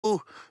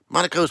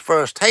Monaco's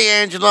first. Hey,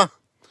 Angela.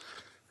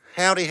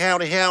 Howdy,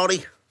 howdy,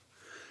 howdy.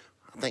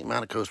 I think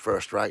Monaco's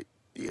first, right?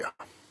 Yeah.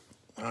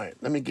 All right,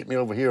 let me get me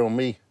over here on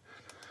me.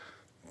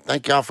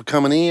 Thank y'all for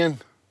coming in.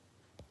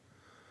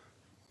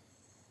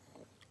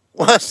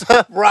 What's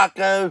up,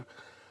 Rocco?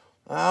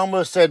 I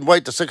almost said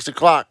wait till 6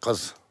 o'clock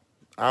because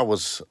I'm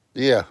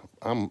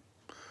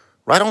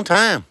right on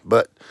time.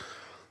 But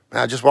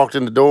I just walked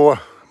in the door,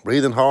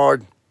 breathing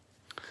hard.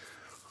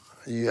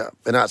 Yeah,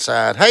 been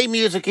outside. Hey,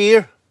 music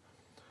here.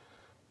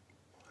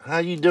 How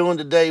you doing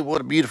today?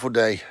 What a beautiful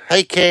day.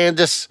 Hey,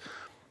 Candace.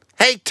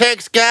 Hey,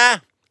 text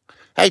guy.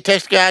 Hey,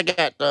 text guy, I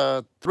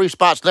got 3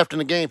 spots left in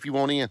the game if you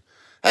want in.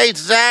 Hey,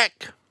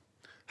 Zach.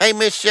 Hey,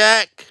 Miss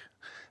Shack.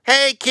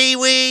 Hey,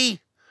 Kiwi.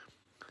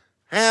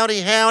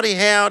 Howdy, howdy,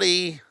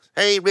 howdy.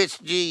 Hey,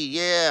 Rich G.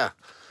 Yeah.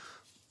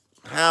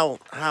 Howdy,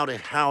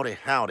 howdy,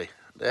 howdy.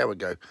 There we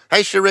go.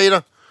 Hey,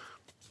 Sharita.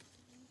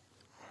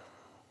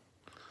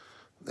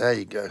 There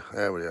you go.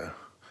 There we go.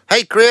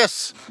 Hey,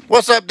 Chris.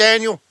 What's up,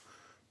 Daniel?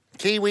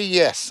 Kiwi,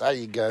 yes. There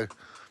you go.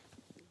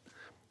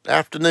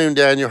 Afternoon,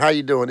 Daniel. How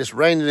you doing? It's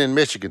raining in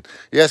Michigan.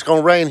 Yeah, it's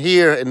going to rain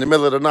here in the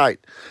middle of the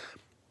night.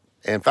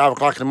 And 5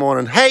 o'clock in the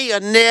morning. Hey,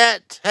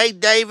 Annette. Hey,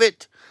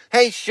 David.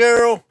 Hey,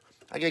 Cheryl.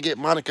 I got to get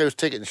Monaco's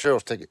ticket and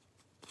Cheryl's ticket.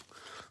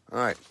 All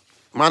right.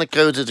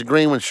 Monaco's is a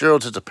green one.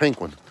 Cheryl's is a pink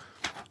one.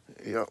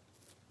 Yep.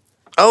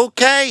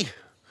 Okay.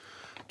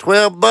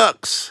 12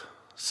 bucks.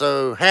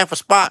 So half a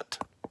spot.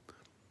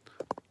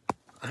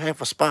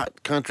 Half a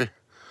spot, country.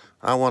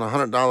 I won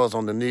 $100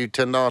 on the new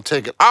 $10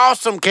 ticket.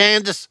 Awesome,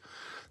 Candace.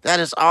 That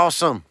is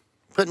awesome.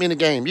 Put me in the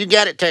game. You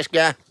got it, text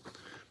guy.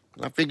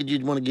 I figured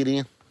you'd want to get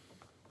in.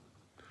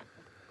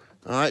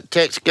 All right,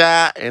 text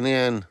guy, and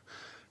then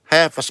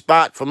half a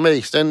spot for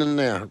me. Standing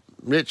there.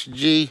 Rich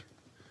G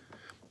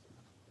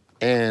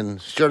and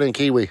Shirley and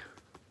Kiwi.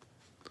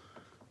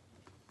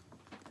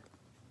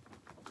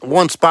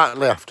 1 spot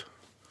left.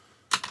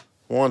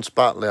 1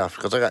 spot left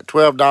because I got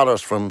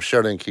 $12 from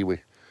Shirley and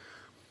Kiwi.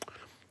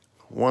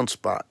 1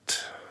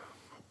 spot.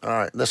 All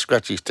right, let's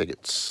scratch these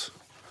tickets.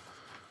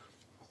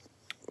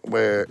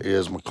 Where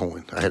is my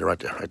coin? I had it right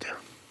there, right there.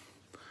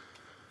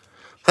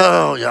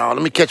 Oh, y'all,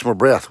 let me catch my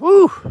breath.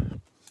 Woo!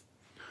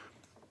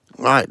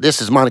 All right, this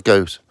is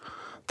Monaco's.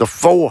 The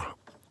 4,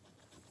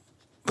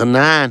 the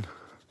 9,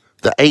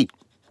 the 8,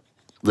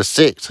 the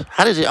 6.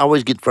 How does he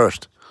always get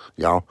first,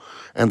 y'all?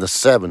 And the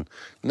 7.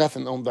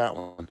 Nothing on that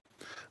one.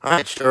 All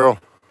right, Cheryl.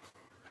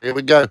 Here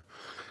we go.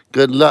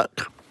 Good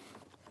luck.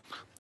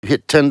 You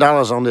hit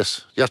 $10 on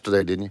this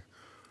yesterday, didn't you?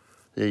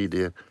 Yeah, you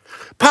did.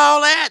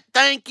 Paulette,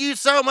 thank you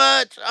so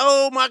much.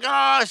 Oh, my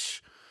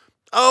gosh.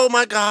 Oh,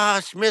 my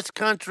gosh. Miss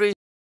Country.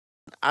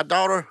 Our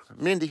daughter,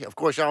 Mindy. Of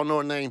course, y'all know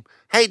her name.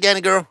 Hey,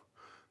 Danny girl.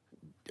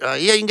 Yeah,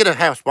 you can get a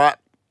half spot.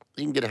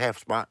 You can get a half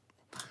spot.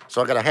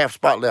 So I got a half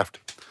spot left.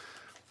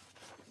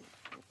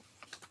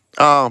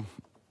 Our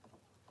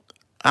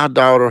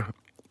daughter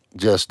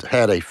just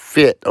had a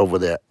fit over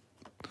that.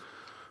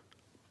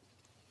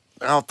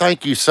 Oh,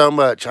 thank you so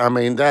much. I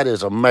mean, that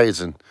is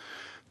amazing.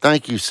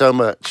 Thank you so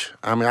much.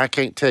 I mean, I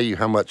can't tell you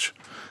how much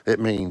it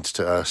means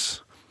to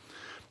us.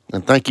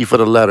 And thank you for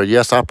the letter.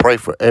 Yes, I pray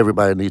for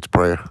everybody that needs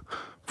prayer.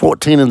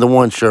 14 and the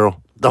 1, Cheryl.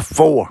 The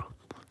 4.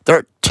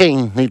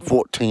 13 need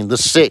 14. The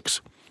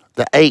 6.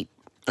 The 8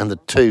 and the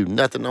 2.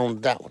 Nothing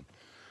on that one.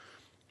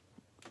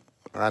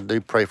 I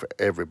do pray for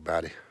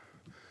everybody.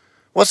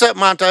 What's up,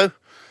 Monto?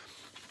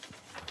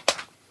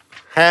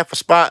 Half a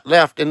spot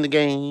left in the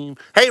game.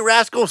 Hey,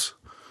 rascals.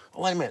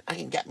 Oh, wait a minute. I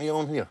ain't got me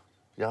on here,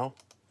 y'all.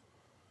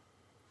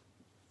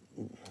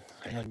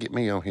 I gotta get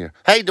me on here.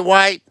 Hey,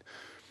 Dwight.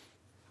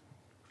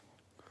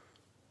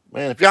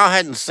 Man, if y'all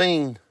hadn't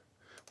seen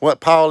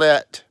what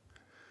Paulette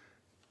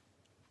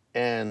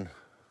and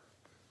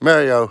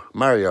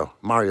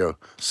Mario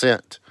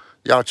sent,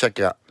 y'all check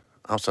out.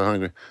 I'm so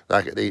hungry that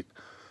I could eat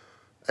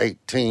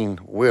 18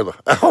 wheeler.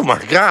 Oh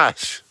my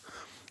gosh.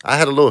 I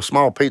had a little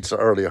small pizza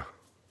earlier.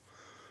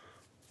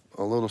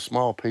 A little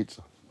small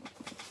pizza.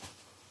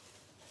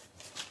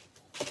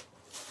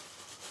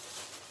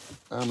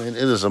 I mean, it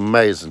is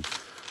amazing.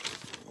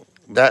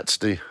 That's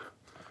the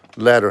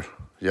letter,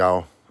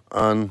 y'all.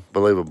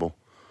 Unbelievable.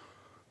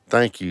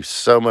 Thank you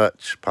so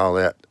much,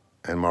 Paulette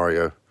and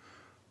Mario.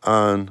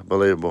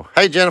 Unbelievable.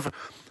 Hey, Jennifer.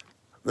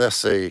 Let's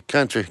see.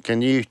 Country,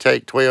 can you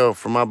take 12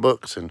 from my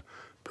books and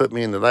put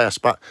me in the last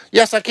spot?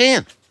 Yes, I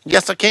can.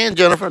 Yes, I can,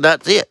 Jennifer.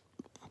 That's it.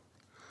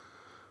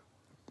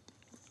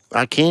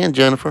 I can,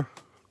 Jennifer.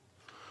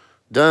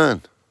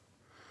 Done.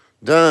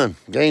 Done.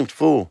 Game's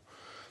full.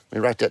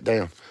 Let me write that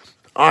down.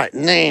 All right,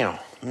 now.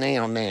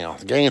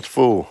 The game's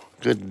full.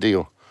 Good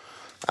deal.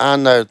 I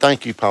know.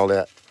 Thank you,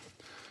 Paulette.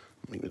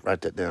 Let me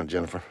write that down,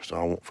 Jennifer, so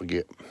I won't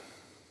forget.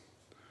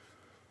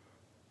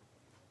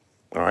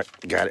 All right,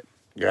 got it.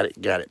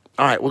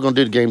 All right, we're going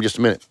to do the game in just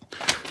a minute.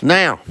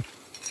 Now,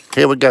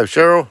 here we go.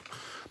 Cheryl,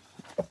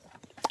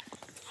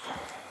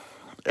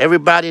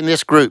 everybody in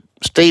this group,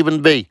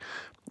 Stephen B.,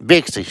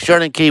 Bixie,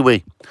 Shirley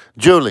Kiwi,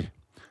 Julie,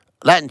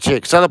 Latin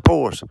Chick, Southern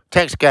Pours,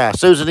 Text Guy,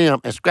 Susan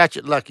M., and Scratch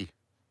It Lucky.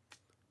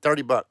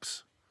 30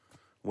 bucks.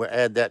 We'll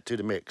add that to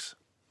the mix.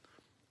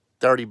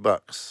 30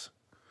 bucks.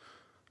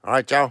 All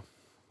right, y'all.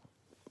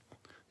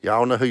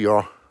 Y'all know who you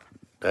are.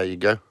 There you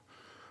go.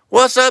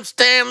 What's up,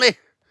 Stanley?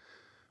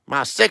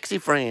 My sexy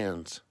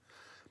friends.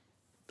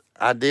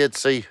 I did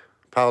see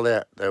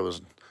Paulette. That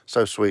was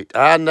so sweet.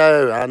 I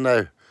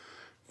know.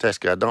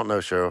 Tesca, I don't know,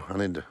 Cheryl. I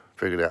need to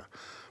figure it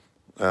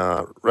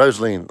out.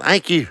 Rosaline,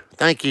 thank you.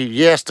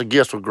 Yes, the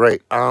gifts were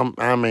great.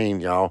 I mean,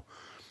 y'all.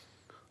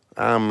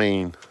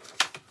 And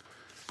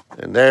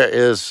there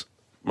is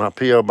my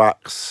P.O.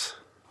 box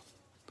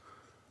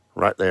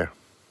right there.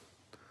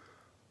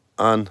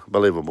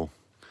 Unbelievable.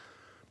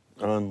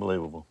 All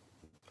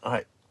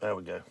right, there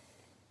we go.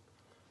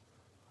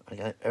 I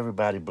got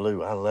everybody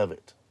blue. I love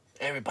it.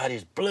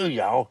 Everybody's blue,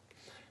 y'all.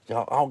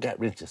 Y'all all got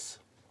wrenches.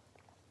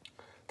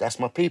 That's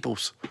my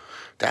peoples.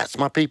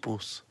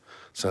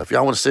 So if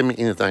y'all want to send me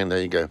anything,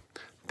 there you go.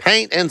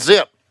 Paint and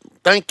Zip.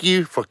 Thank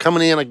you for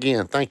coming in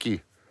again. Thank you.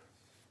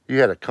 You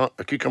had a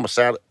cucumber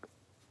salad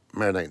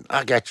marinating.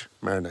 I got you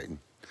marinating.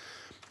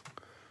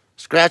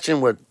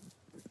 Scratching with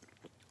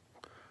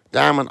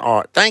Diamond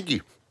Art. Thank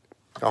you.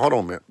 Oh, hold on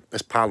a minute.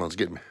 This pollen's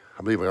getting me.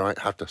 I believe I might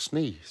have to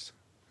sneeze.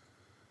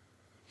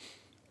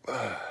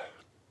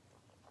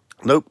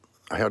 Nope.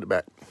 I held it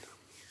back.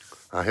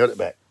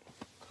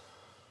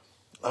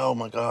 Oh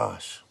my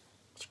gosh.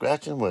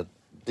 Scratching with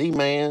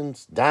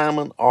D-Man's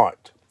Diamond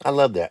Art. I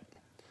love that.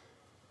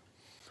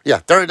 Yeah,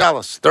 $30.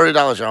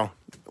 $30, y'all.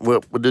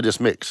 We'll do this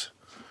mix.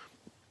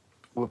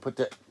 We'll put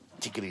that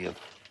ticket in.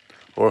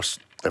 Or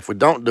if we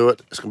don't do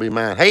it, it's going to be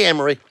mine. Hey,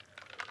 Anne-Marie.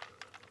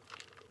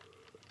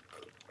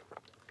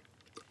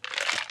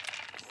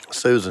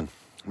 Susan,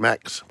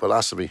 Max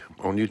Philosophy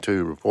on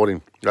YouTube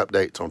reporting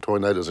updates on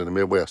tornadoes in the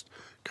Midwest.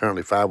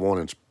 Currently 5-1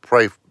 and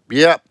pray.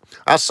 Yep,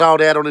 I saw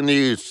that on the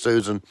news,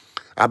 Susan.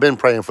 I've been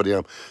praying for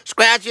them.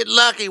 Scratch It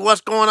Lucky,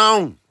 what's going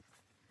on?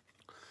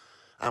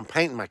 I'm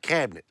painting my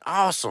cabinet.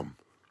 Awesome.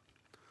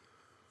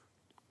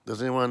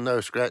 Does anyone know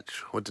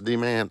Scratch with the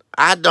D-Man?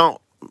 I don't,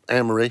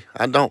 Anne-Marie.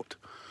 I don't.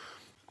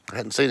 I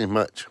hadn't seen him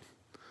much.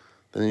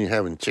 Then you're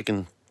having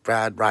chicken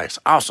fried rice.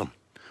 Awesome.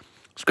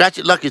 Scratch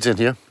It Lucky's in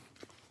here.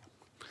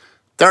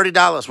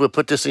 $30, we'll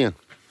put this in.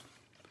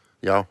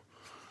 Y'all.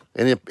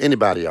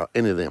 Anybody, y'all.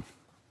 Any of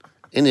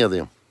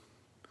them.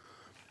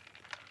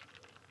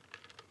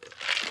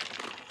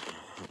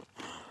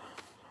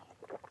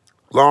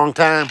 Long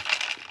time.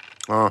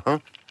 Uh-huh.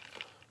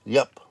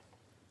 Yep.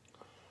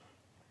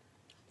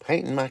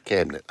 Painting my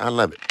cabinet. I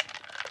love it.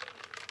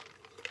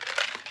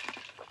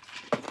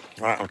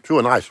 All right, I'm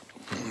chewing ice.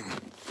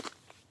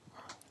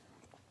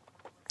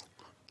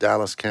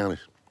 Dallas County.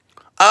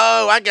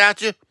 Oh, I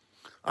got you.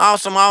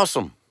 Awesome.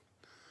 All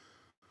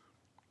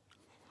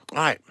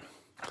right.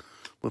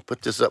 We'll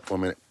put this up for a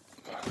minute.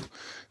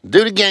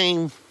 Do the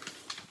game.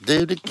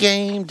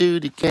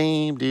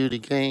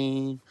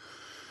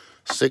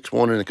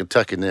 6-1 in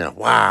Kentucky now.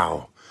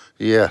 Wow.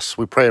 Yes,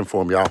 we're praying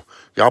for them, y'all.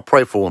 Y'all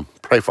pray for them.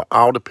 Pray for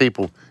all the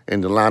people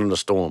in the line of the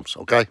storms,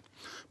 okay?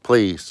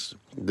 Please,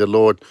 dear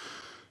Lord,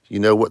 you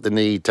know what they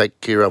need. Take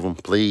care of them,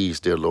 please,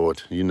 dear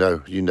Lord. You know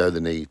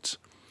the needs.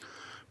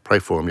 Pray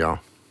for them, y'all.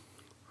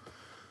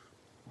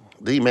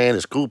 D-Man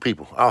is cool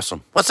people.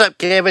 Awesome. What's up,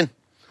 Kevin?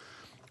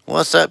 All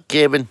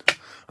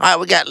right,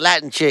 we got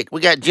Latin Chick.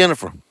 We got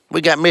Jennifer.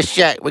 We got Miss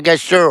Shack. We got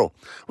Cheryl.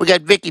 We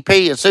got Vicky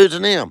P and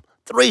Susan M.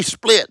 3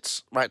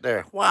 splits right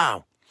there.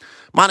 Wow.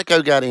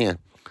 Monaco got in.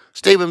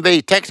 Stephen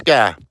V, Tex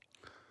Guy.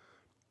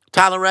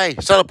 Tyler Ray,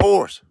 Sutter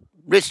Pores.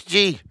 Rich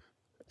G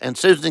and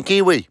Susan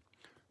Kiwi.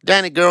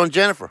 Danny Girl and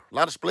Jennifer. A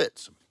lot of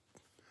splits.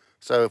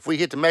 So if we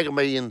hit the Mega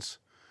Millions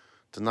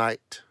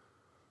tonight,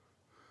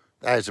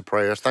 that is the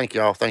prayers. Thank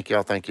y'all.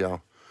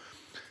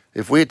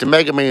 If we hit the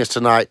Mega Millions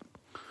tonight,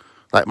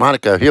 like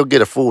Monaco, he'll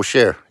get a full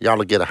share. Y'all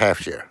will get a half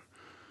share.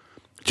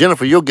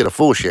 Jennifer, you'll get a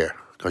full share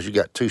because you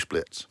got 2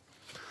 splits.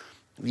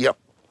 Yep.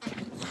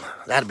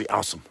 That'd be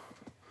awesome.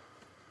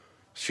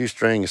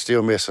 Shoestring is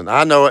still missing.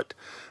 I know it,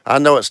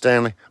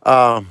 Stanley.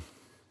 I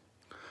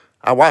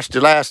watched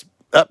the last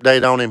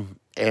update on him,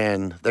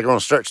 and they're going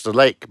to search the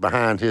lake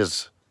behind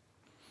his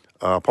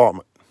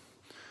apartment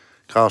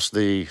because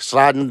the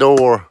sliding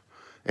door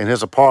in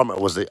his apartment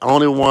was the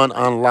only one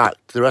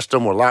unlocked. The rest of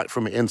them were locked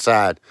from the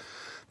inside.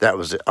 That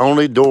was the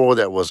only door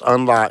that was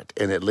unlocked,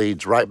 and it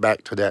leads right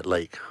back to that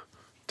lake.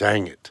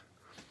 Dang it.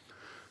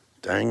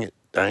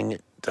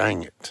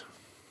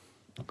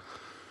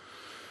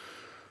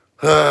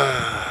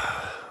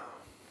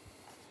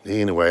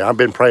 Anyway, I've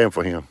been praying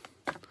for him.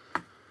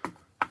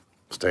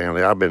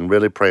 Stanley, I've been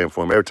really praying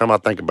for him. Every time I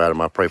think about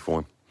him, I pray for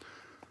him.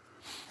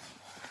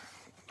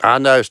 I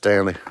know,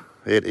 Stanley.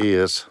 It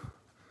is.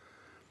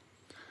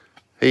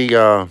 He, he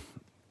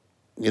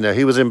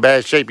was in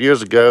bad shape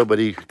years ago, but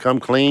he come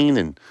clean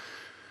and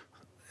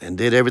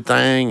did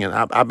everything. And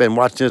I've been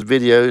watching his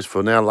videos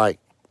for now, like,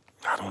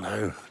 I don't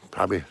know,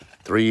 probably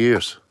 3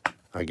 years,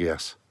 I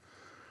guess.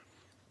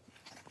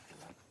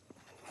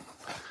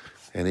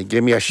 And he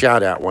gave me a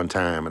shout out one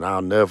time, and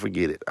I'll never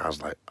forget it. I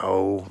was like,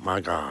 oh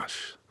my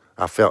gosh.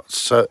 I felt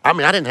so, I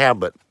didn't have,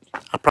 but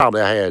I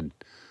probably had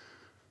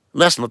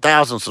less than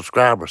 1,000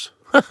 subscribers.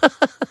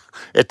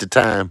 at the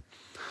time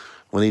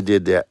when he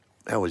did that.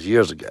 That was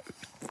years ago.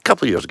 A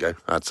couple of years ago,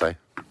 I'd say.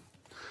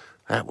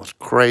 That was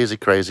crazy,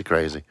 crazy,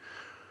 crazy.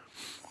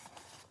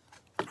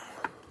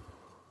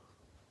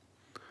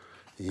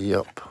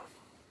 Yep.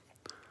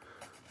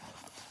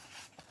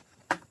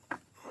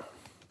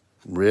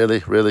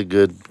 Really, really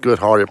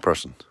good-hearted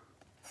person.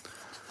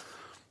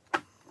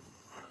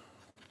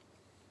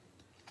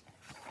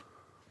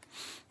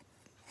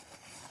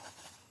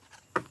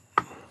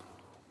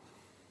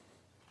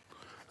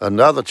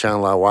 Another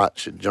channel I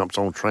watch that jumps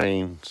on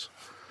trains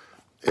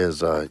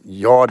is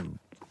Yardbirds.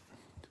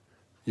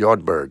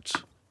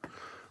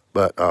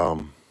 But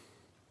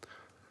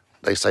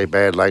they say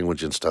bad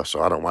language and stuff,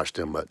 so I don't watch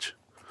them much.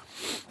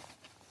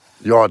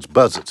 Yard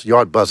buzzards,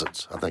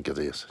 I think it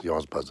is.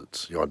 Yard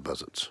buzzards.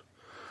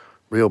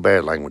 Real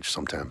bad language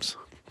sometimes.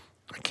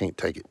 I can't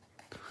take it.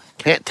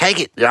 Can't take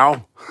it,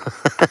 y'all.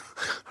 I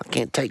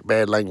can't take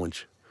bad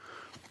language.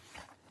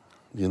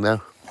 You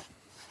know?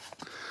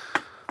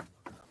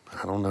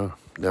 I don't know.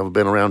 Never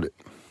been around it.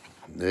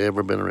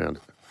 Never been around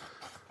it.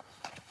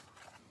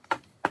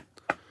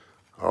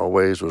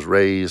 Always was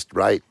raised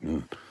right,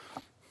 and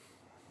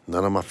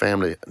none of my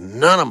family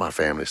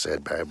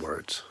said bad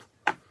words.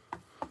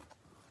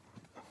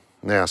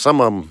 Now,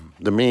 some of them,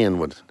 the men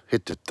would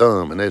hit the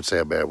thumb and they'd say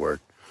a bad word.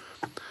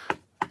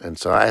 And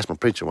so I asked my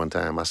preacher one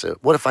time, I said,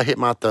 what if I hit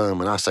my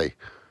thumb and I say,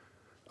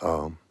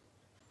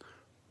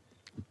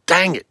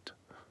 dang it,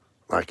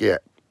 like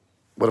that?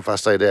 What if I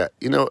say that?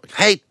 You know,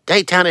 hey,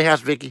 tiny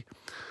house, Vicky.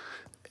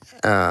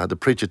 The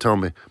preacher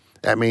told me,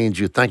 that means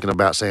you're thinking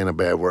about saying a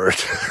bad word.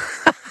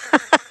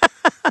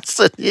 I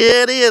said,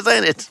 yeah, it is,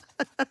 ain't it?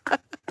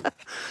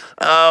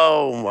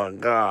 Oh, my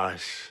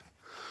gosh.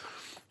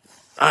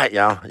 All right,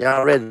 y'all.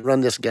 Y'all ready to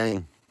run this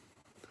game?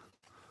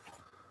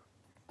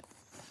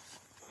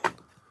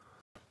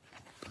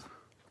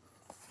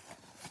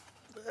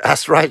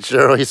 That's right,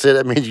 Cheryl. He said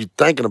that means you're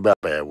thinking about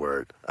a bad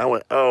word. I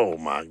went, oh,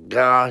 my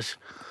gosh.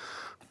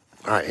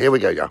 All right, here we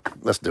go, y'all.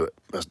 Let's do it.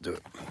 Let's do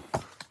it.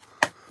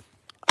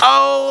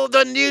 Oh,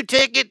 the new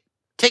ticket.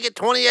 Ticket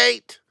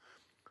 28.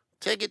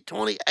 Ticket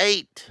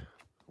 28.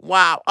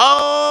 Wow.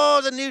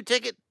 Oh, the new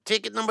ticket.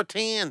 Ticket number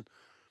 10.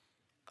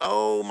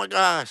 Oh, my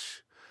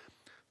gosh.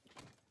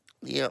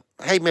 Yep.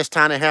 Hey, Miss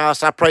Tiny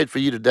House, I prayed for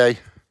you today.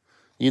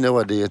 You know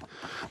I did.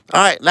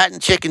 All right, Latin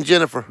Chicken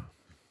Jennifer.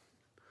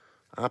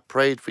 I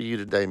prayed for you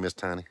today, Miss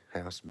Tiny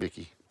House,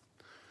 Vicky.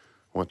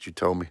 Once you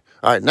told me.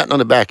 All right, nothing on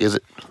the back, is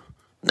it?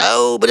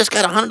 No, but it's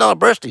got a $100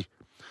 bursty.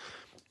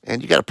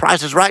 And you got a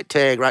Price is Right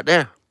tag right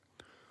there.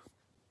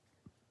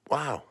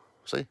 Wow.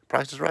 See,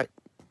 Price is Right.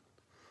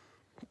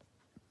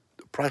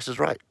 The Price is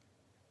Right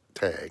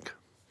tag.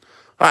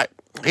 All right,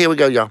 here we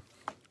go, y'all.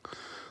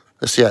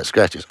 Let's see how it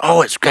scratches.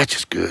 Oh, it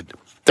scratches good.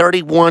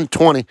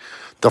 31.20.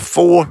 The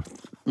 4,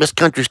 Miss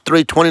Country's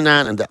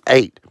 3.29, and the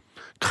 8.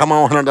 Come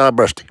on, $100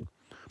 bursty.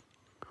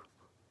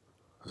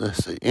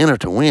 Let's see. Enter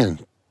to win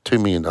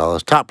 $2 million.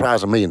 Top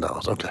prize $1 million.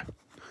 Okay.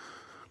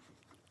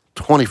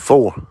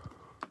 24.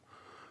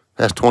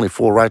 That's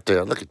 24 right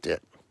there. Look at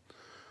that.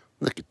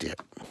 Look at that.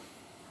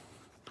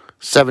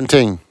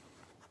 17.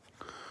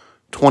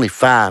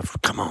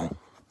 25. Come on.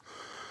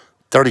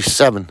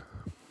 37.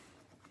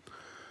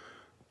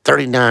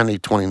 39,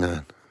 need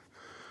 29.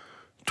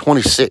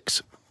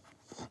 26.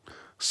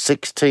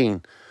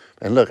 16.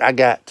 And look, I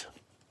got,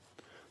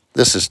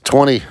 this is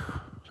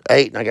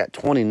 28, and I got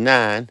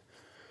 29.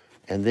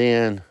 And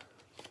then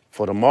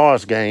for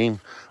tomorrow's game,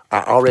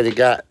 I already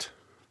got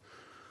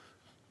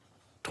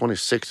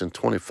 26 and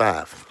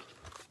 25.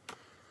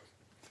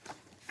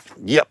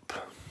 Yep.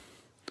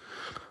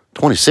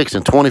 26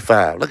 and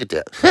 25. Look at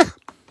that.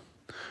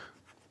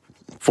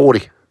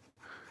 40.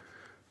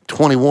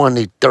 21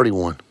 need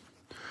 31.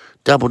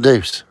 Double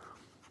deuce.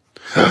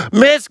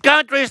 Miss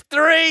Country's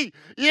 3.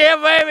 Yeah,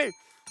 baby.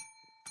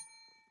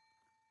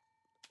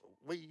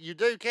 Well, you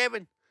do,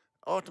 Kevin?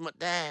 Ultimate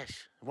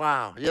Dash.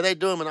 Wow. Yeah, they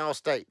do them in all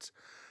states.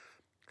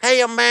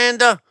 Hey,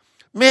 Amanda.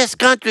 Miss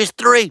Country's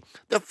 3.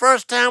 The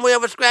first time we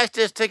ever scratched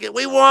this ticket.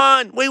 We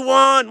won. We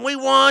won. We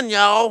won,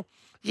 y'all.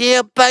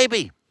 Yeah,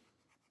 baby.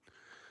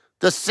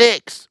 The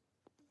 6.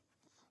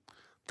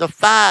 The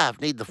 5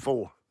 need the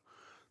 4.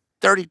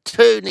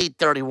 32 need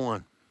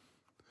 31.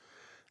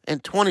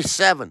 And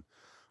 27.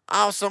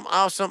 Awesome,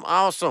 awesome,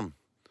 awesome.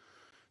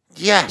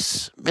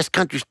 Yes, Miss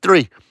Country's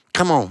 3.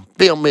 Come on,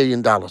 be $1 million.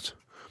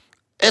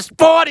 It's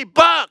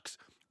 $40.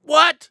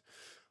 What?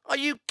 Are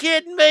you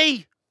kidding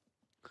me?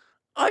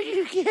 Are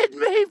you kidding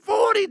me?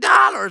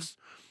 $40.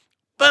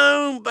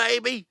 Boom,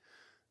 baby.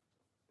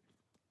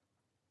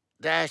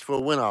 Dash for a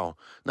win all.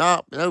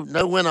 No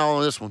win all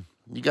on this one.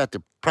 You got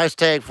the price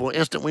tag for an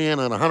instant win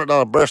and a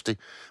 $100 bursty,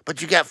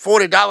 but you got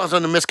 $40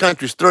 on the Miss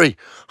Country's 3.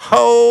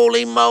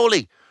 Holy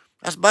moly.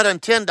 That's better than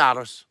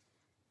 $10.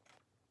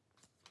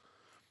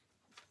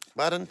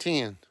 Better than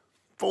 10.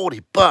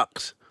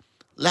 $40.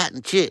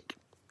 Latin Chick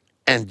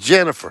and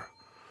Jennifer.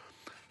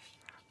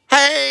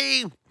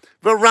 Hey,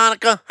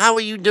 Veronica, how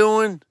are you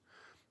doing?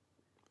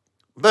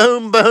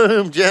 Boom,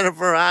 boom,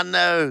 Jennifer, I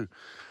know.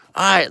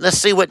 All right, let's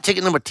see what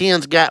ticket number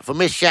 10's got for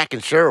Miss Shaq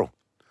and Cheryl.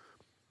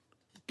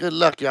 Good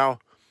luck, y'all.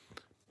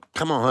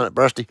 Come on, Hunt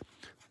Bursty.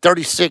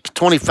 36,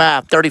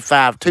 25,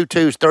 35, 2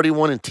 twos,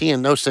 31, and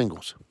 10. No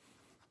singles.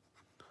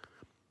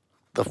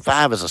 The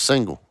 5 is a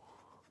single.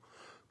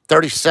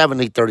 37,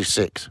 need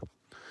 36.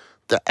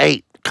 The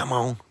 8, come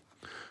on.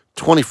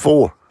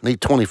 24,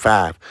 need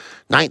 25.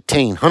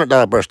 19,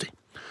 $100 Bursty.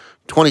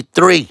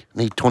 23,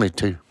 need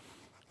 22.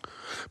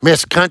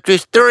 Miss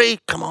Country's 3,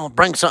 come on,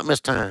 bring something this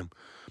time.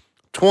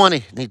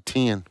 20, need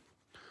 10.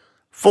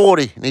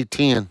 40, need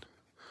 10.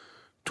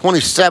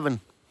 27,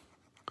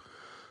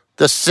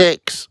 the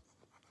 6.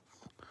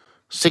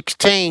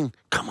 16,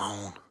 come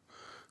on.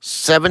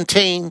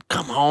 17,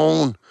 come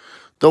on.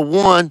 The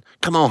 1,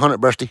 come on, 100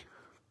 Bursty.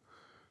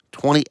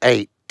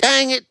 28,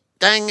 dang it,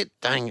 dang it,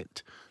 dang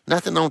it.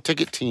 Nothing on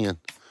ticket 10.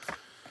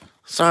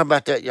 Sorry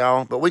about that,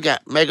 y'all, but we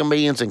got Mega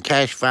Millions and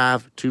Cash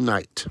 5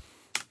 tonight.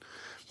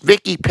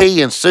 Vicky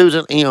P and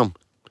Susan M.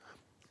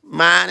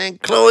 Mine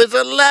and Chloe's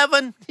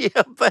 11.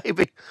 Yeah,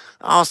 baby.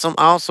 Awesome,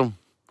 awesome.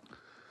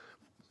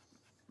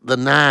 The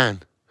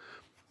 9.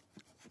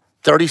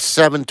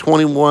 37,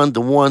 21,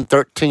 the 1,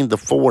 13, the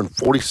 4, and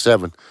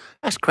 47.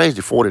 That's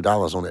crazy,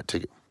 $40 on that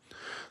ticket.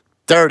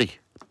 30,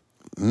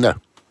 no.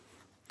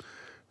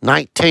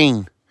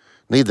 19,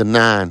 need the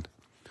 9.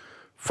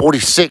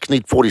 46,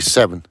 need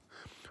 47.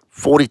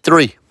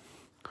 43,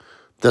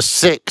 the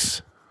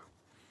 6.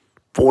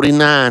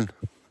 49,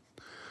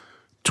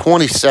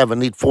 27,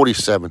 need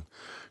 47.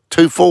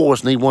 2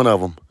 4s, need one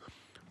of them.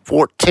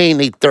 14,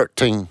 need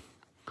 13.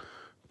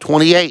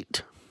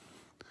 28,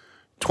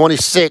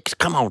 26,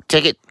 come on,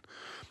 ticket.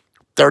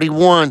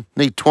 31,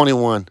 need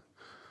 21.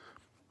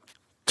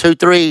 2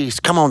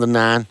 3s, come on, the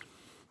 9.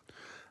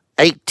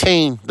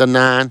 18, the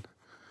 9.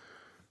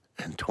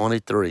 And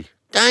 23.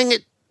 Dang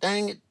it,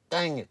 dang it,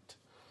 dang it.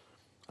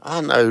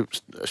 I know,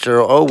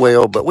 Cheryl, oh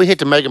well, but we hit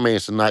the Mega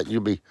Millions tonight, and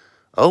you'll be,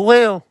 oh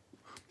well.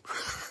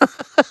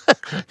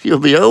 You'll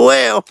be, oh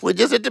well, we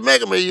just hit the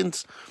Mega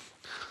Millions.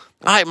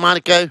 All right,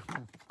 Monaco.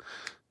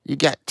 You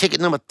got ticket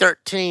number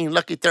 13,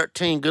 lucky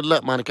 13. Good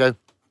luck, Monaco.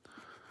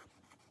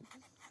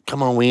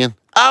 Come on, win.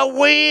 I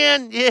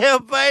win! Yeah,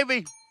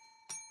 baby.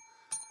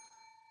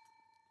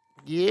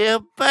 Yeah,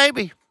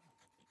 baby.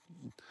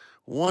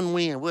 1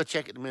 win. We'll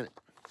check it in a minute.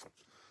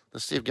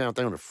 Let's see if you got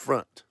anything on the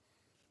front.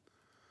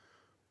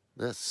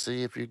 Let's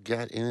see if you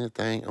got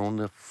anything on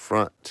the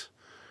front.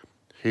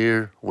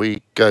 Here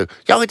we go.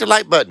 Y'all hit the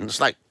like button.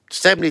 It's like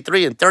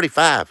 73 and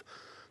 35.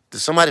 Did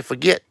somebody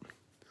forget?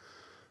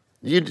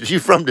 You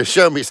from the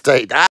Show Me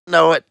State. I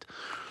know it.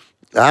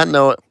 I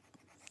know it.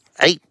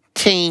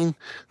 18,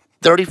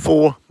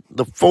 34,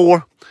 the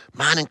 4,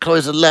 mine and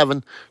Chloe's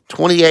 11,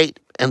 28,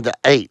 and the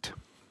 8.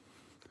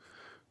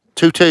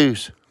 2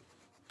 2s,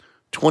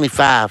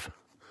 25.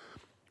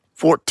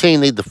 14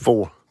 need the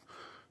 4.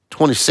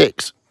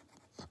 26.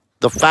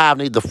 The 5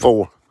 need the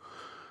 4.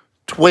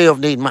 12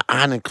 need mine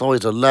and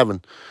Chloe's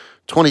 11.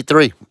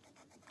 23.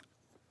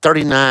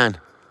 39.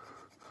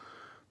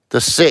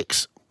 The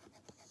 6.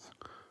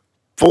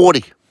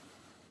 40.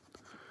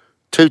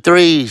 2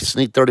 3s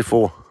need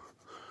 34.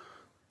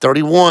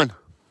 31.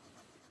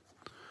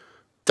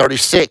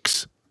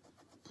 36.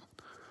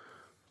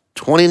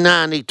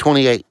 29 need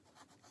 28.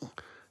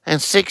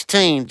 And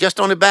 16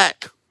 just on the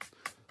back.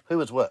 Who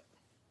was what?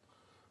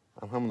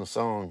 I'm humming the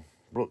song,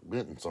 Brooke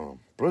Benton song.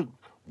 Brooke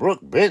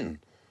Benton.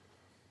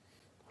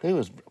 Who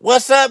was?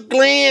 What's up,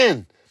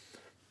 Glenn?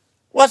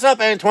 What's up,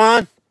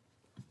 Antoine?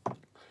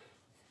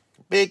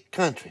 Big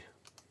country.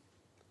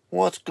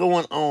 What's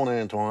going on,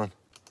 Antoine?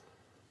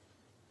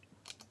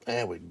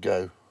 There we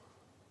go.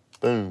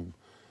 Boom.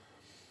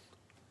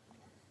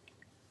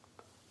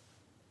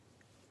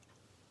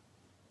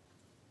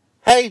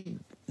 Hey,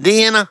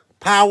 Deanna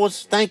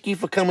Powers, thank you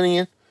for coming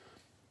in.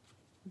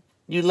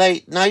 You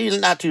late? No, you're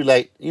not too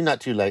late. You're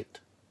not too late.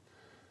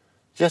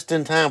 Just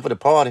in time for the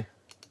party.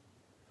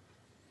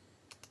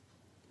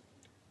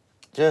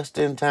 Just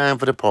in time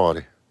for the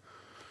party.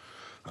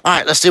 All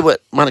right, let's see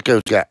what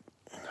Monaco's got.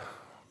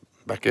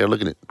 Back there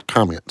looking at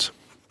comments.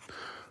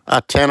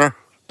 A tenner.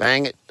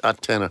 Dang it, a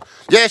tenner.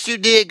 Yes, you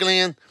did,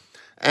 Glenn.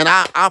 And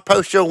I'll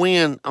post your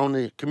win on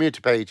the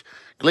community page.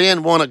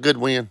 Glenn won a good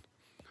win.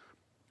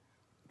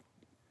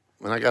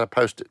 And I got to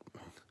post it.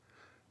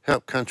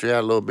 Help country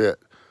out a little bit.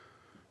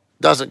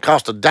 Doesn't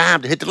cost a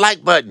dime to hit the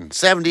like button.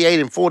 78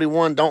 and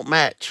 41 don't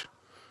match.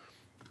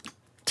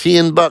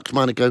 $10,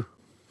 Monaco.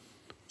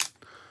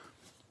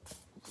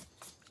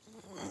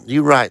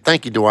 You right.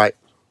 Thank you, Dwight.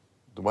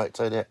 Dwight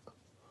say that?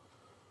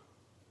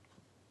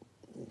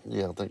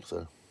 Yeah, I think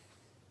so.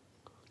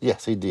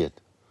 Yes, he did.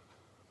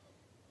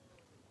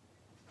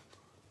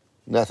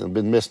 Nothing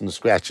been missing the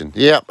scratching.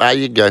 Yep, there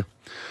you go.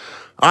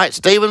 All right,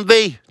 Stephen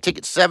B.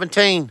 Ticket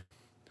 17.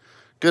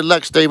 Good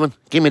luck, Stephen.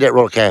 Give me that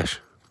roll of cash.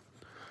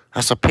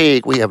 That's a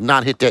pig. We have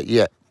not hit that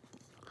yet.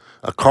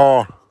 A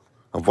car,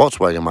 a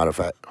Volkswagen, matter of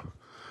fact.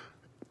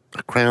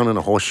 A crown and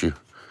a horseshoe.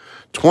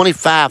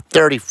 25,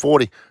 30,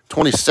 40,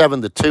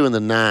 27, the 2, and the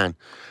 9.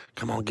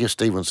 Come on, give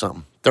Stephen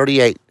something.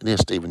 38. It is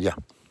Stephen, yeah.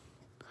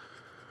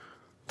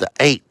 The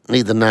 8,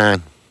 need the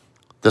 9.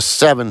 The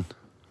 7,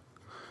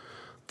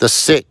 the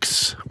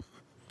 6,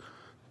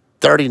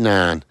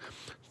 39,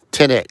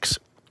 10x,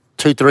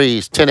 2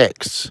 3s,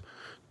 10x,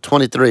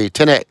 23,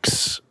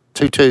 10x,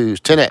 2 2s,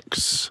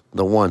 10x,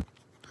 the 1.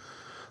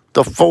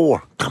 The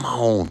 4, come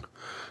on.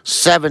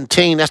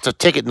 17, that's the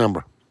ticket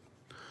number.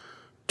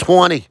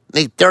 20,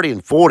 need 30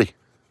 and 40.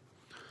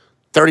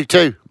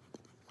 32,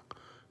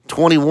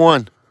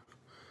 21,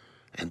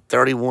 and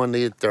 31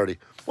 needed 30.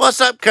 What's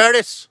up,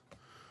 Curtis?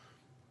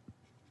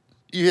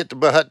 You hit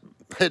the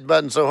hit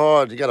button so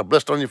hard, you got a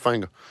blister on your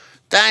finger.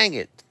 Dang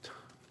it.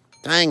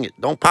 Dang it.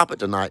 Don't pop it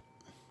tonight.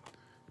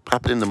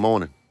 Pop it in the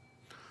morning.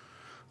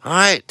 All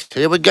right,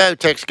 here we go,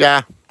 text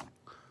guy.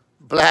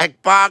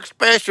 Black box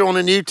special on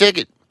a new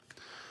ticket.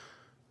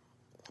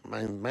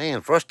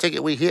 Man, first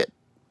ticket we hit,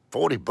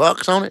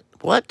 $40 on it.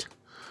 What?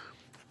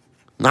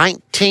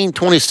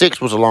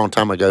 1926 was a long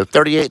time ago.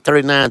 38,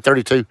 39,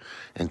 32,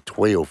 and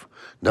 12.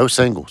 No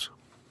singles.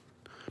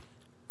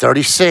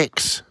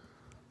 36.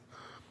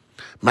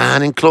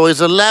 Mine and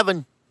Chloe's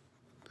 11.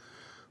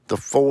 The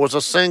 4's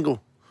a single.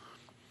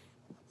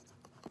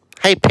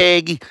 Hey,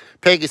 Peggy.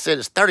 Peggy said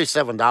it's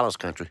 $37,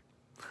 country.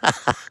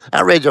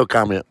 I read your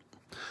comment.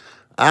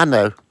 I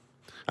know.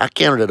 I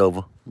counted it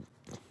over.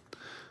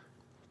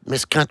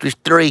 Miss Country's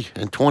 3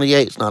 and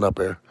 28's not up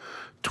there.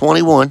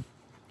 21.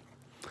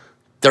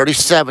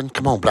 37.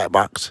 Come on, Black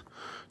Box.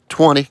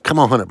 20. Come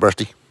on, 100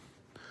 Bursty.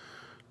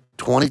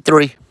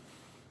 23.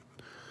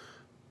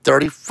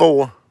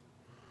 34.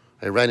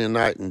 A rainy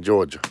night in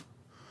Georgia.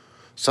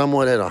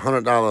 Someone had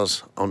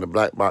 $100 on the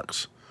Black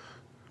Box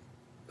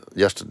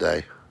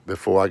yesterday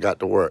before I got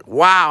to work.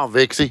 Wow,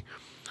 Vixie.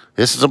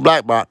 This is a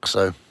Black Box,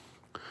 so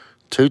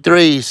 2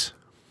 3s.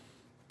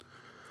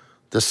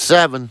 The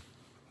 7.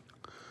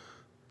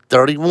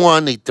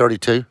 31, need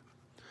 32.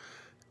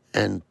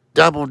 And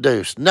double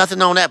deuce.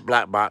 Nothing on that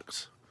Black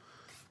Box.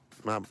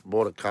 My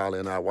border collie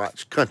and I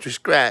watch Country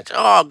Scratch.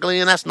 Oh,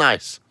 Glenn, that's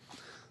nice.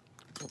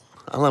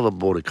 I love a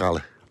border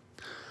collie.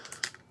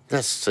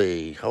 Let's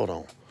see. Hold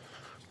on.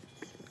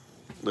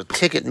 The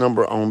ticket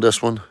number on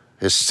this one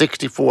is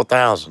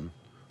 64,000.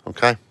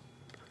 Okay?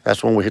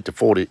 That's when we hit the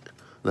 40.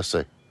 Let's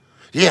see.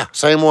 Yeah,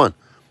 same one.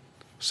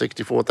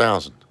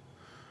 64,000.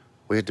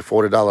 We hit the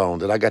 $40 on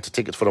that. I got the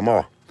tickets for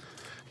tomorrow.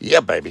 Yeah,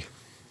 baby.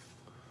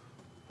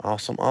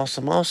 Awesome,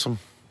 awesome, awesome.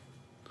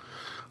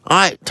 All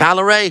right,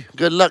 Tyler Ray.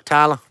 Good luck,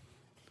 Tyler.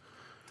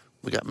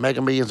 We got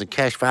Mega Millions and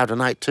Cash 5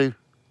 tonight, too.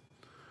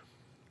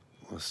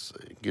 Let's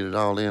see. Get it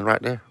all in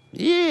right there.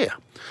 Yeah.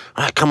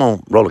 All right, come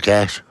on, roll of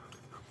cash.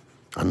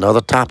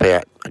 Another top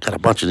hat. I got a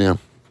bunch of them.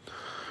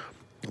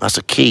 That's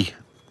a key.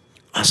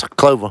 That's a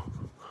clover.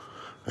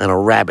 And a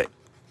rabbit.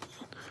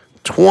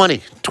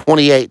 20,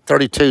 28,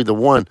 32, the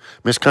 1.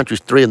 Miss Country's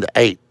 3 and the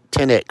 8.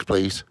 10X,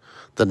 please.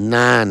 The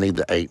 9 need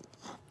the 8.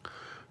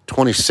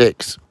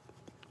 26,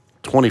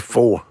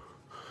 24,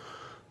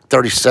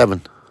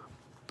 37.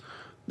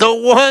 The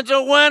 1's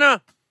a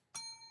winner.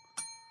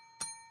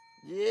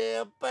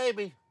 Yeah,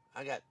 baby.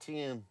 I got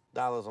 $10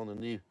 on the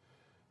new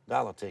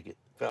dollar ticket.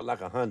 Felt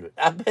like 100.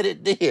 I bet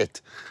it did.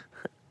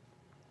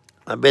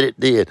 I bet it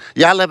did.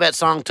 Yeah, I love that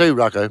song too,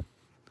 Rocco.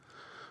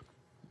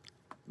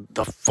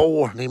 The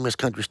 4, need Miss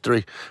Country's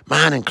 3.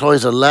 Mine and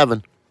Chloe's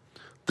 11.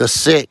 The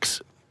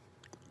 6,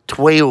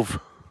 12.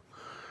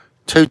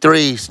 2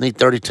 3s, need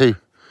 32.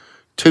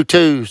 2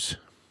 2s,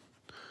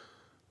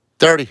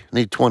 30,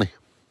 need 20.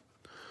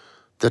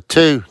 The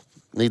 2,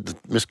 need the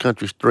Miss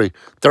Country's 3.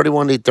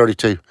 31, need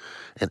 32.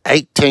 And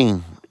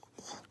 18,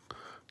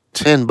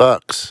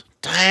 $10.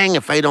 Dang,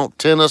 if they don't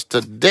 10 us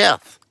to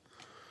death.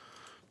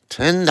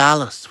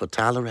 $10 for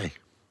Tyler Ray.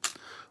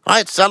 All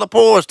right, Seller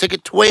Pours,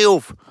 ticket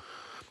 12.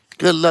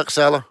 Good luck,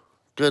 Seller.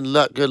 Good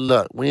luck, good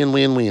luck. Win,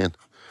 win, win.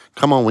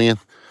 Come on, win.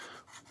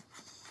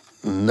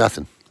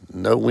 Nothing.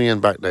 No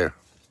wind back there.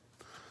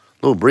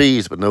 A little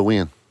breeze, but no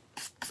wind.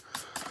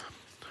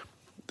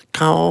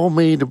 Call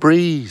me the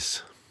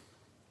breeze.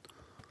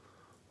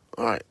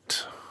 All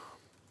right.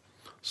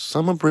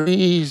 Summer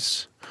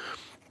breeze.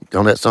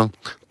 On that song.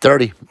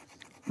 30,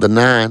 the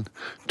 9,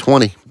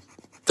 20,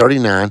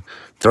 39,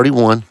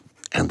 31,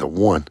 and the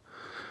 1.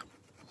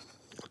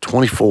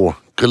 24.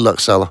 Good luck,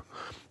 Seller.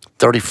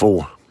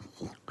 34.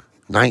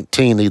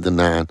 19, need the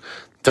 9.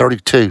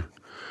 32.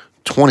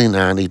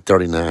 29, need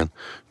 39.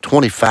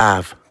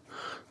 25.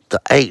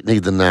 The 8,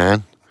 need the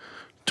 9.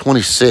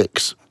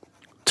 26.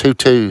 2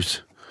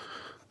 2s.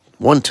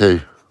 1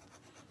 2.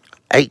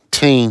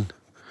 18.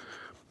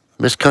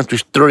 Miss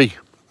Country's 3.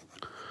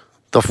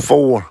 The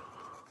 4.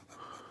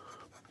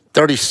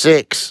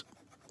 36.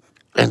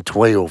 And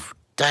 12.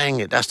 Dang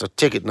it, that's the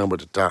ticket number at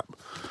the top.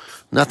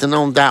 Nothing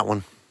on that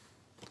one.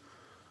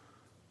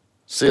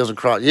 Seals and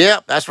Cross.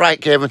 Yep, that's right,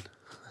 Kevin.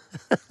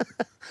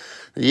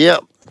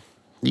 Yep.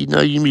 You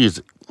know your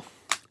music.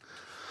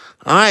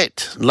 All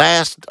right,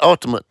 last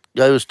ultimate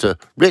goes to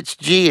Rich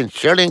G and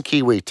Shirley and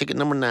Kiwi. Ticket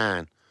number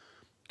 9.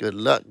 Good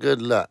luck,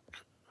 good luck.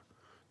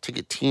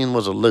 Ticket 10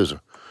 was a loser.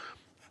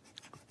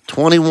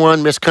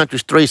 21, Miss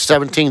Country's 3,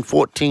 17,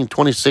 14,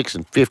 26,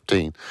 and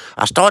 15.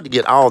 I started to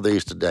get all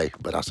these today,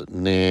 but I said,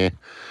 nah,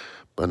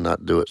 but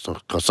not do it. So,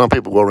 because some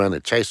people go around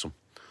and chase them.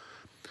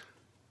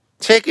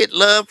 Ticket,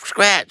 love,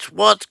 scratch.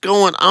 What's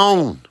going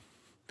on?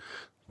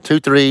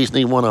 2 3s,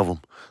 need one of them.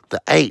 The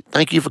 8,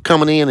 thank you for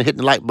coming in and hitting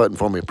the like button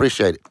for me.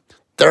 Appreciate it.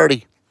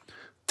 30,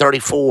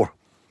 34.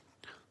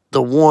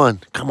 The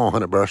 1, come on,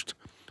 100 burst.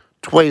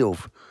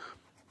 12,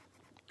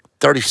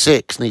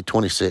 36, need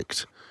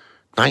 26.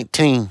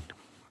 19,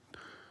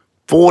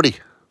 40,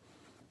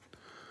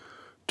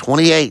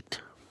 28,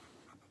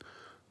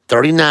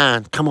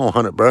 39, come on,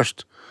 100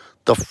 burst.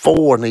 The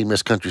 4, need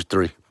Miss Country's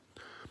 3.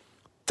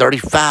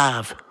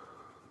 35,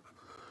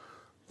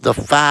 the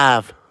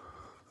 5,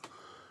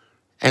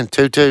 and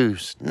 2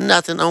 2s.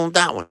 Nothing on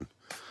that one.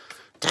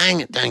 Dang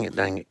it, dang it,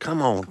 dang it.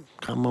 Come on,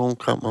 come on,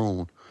 come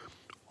on.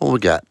 What we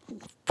got?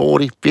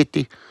 40,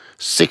 50,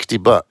 60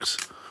 bucks.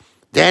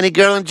 Danny,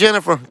 Girl, and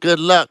Jennifer,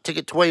 good luck.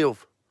 Ticket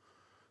 12.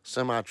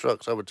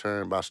 Semi-trucks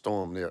overturned by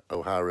storm near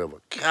Ohio River.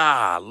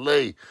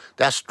 Golly,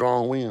 that's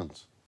strong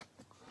winds.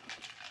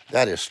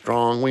 That is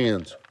strong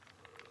winds.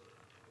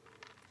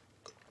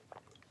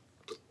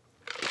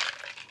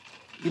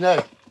 You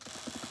know,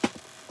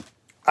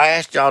 I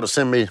asked y'all to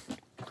send me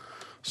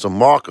some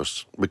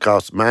markers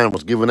because mine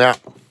was giving out.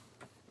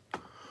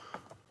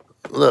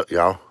 Look,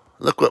 y'all.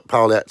 Look what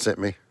Paulette sent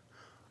me.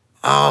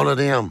 All of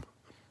them.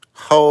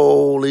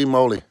 Holy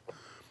moly.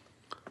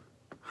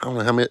 I don't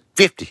know how many.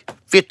 50.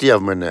 50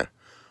 of them in there.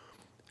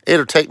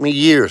 It'll take me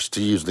years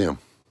to use them.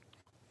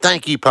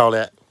 Thank you,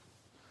 Paulette.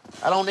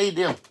 I don't need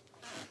them.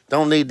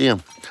 Don't need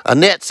them.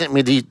 Annette sent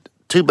me these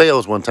 2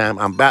 bells one time.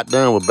 I'm about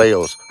done with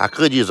bells. I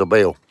could use a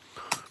bell.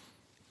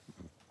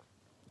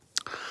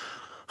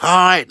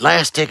 All right,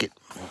 last ticket.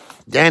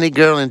 Danny,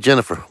 Girl, and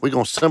Jennifer. We're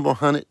going to symbol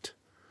hunt it.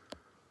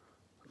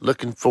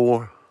 Looking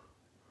for...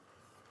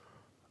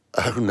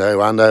 Oh,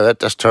 no, I know.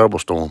 That's terrible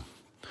storm.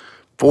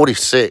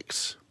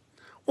 46.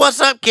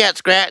 What's up, Cat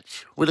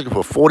Scratch? We're looking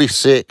for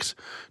 46.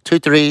 2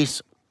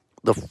 3s.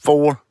 The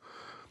 4.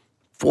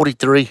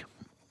 43.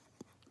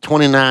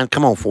 29.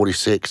 Come on,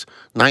 46.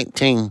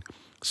 19.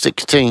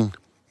 16.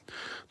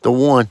 The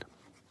 1.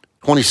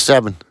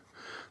 27.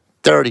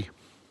 30.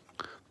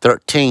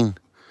 13.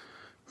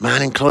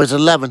 Mine and Chloe's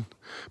 11.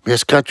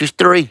 Miss Country's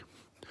 3.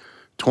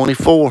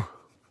 24.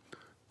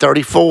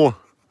 34.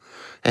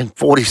 And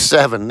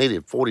 47.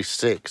 Needed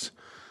 46.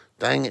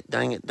 Dang it,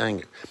 dang it, dang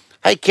it.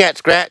 Hey, Cat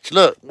Scratch,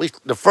 look.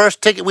 The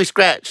first ticket we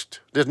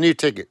scratched, this new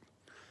ticket,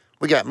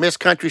 we got Miss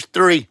Country's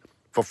 3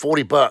 for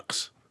 40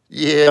 bucks.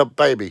 Yeah,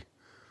 baby.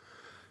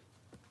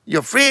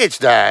 Your fridge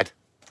died.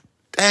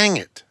 Dang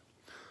it.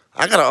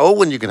 I got an old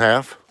one you can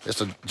have. It's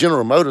a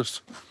General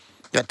Motors.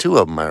 Got 2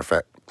 of them, matter of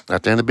fact,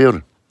 out there in the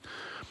building.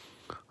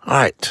 All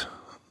right.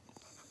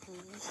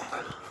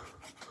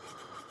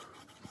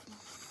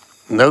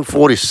 No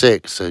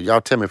 46, so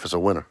y'all tell me if it's a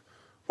winner.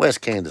 Where's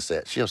Candace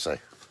at? She'll say,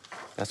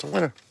 that's a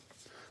winner.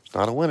 It's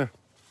not a winner.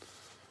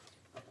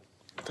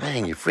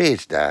 Dang, your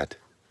fridge died.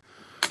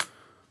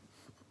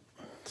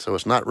 So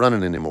it's not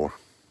running anymore.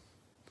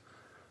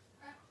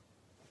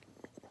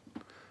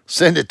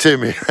 Send it to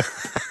me.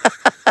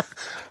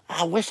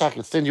 I wish I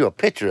could send you a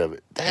picture of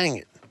it. Dang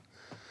it.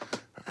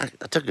 I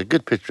took a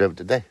good picture of it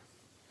today.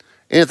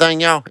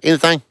 Anything, y'all?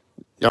 Anything?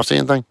 Y'all see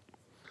anything?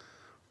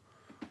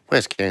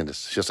 Where's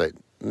Candace? She'll say,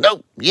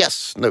 nope,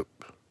 yes, nope.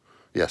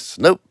 Yes,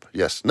 nope,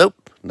 yes,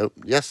 nope, nope,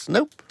 yes,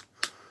 nope.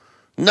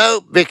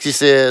 Nope, Vixie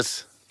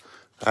says.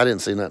 I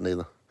didn't see nothing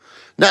either.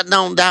 Nothing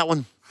on that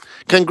one.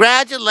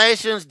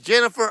 Congratulations,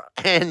 Jennifer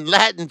and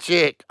Latin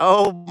Chick.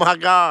 Oh, my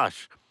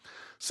gosh.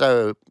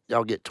 So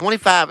y'all get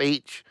 25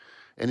 each,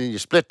 and then you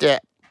split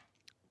that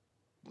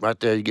right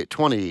there. You get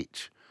 20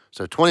 each.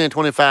 So 20 and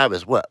 25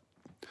 is what?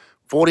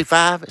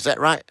 45? Is that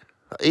right?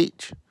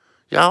 Each,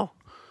 y'all?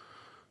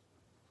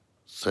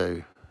 So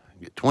you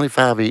get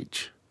 25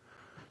 each,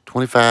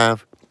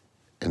 25,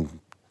 and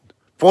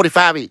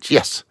 45 each.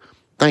 Yes.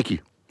 Thank you.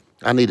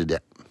 I needed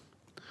that.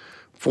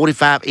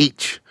 45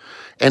 each.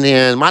 And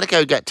then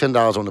Monaco got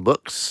 $10 on the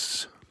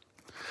books.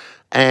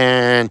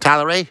 And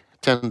Tyler Ray,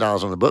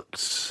 $10 on the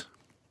books.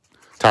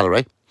 Tyler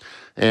Ray.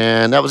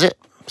 And that was it.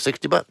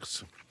 60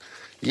 bucks.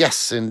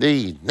 Yes,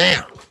 indeed.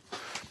 Now,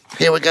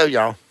 here we go,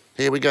 y'all.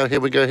 Here we go,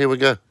 here we go, here we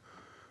go.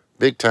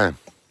 Big time.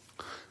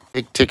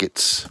 Big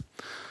tickets.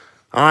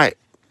 All right.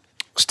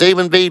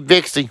 Stephen V.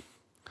 Vixie.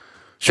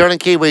 Shirley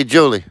Kiwi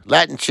Julie.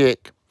 Latin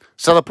Chick.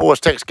 Cellaport's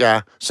Text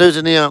Guy.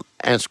 Susan M.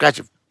 And Scratch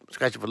It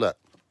for Luck.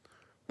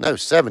 No,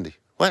 70.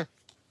 What?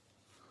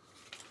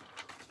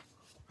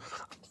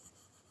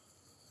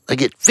 They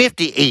get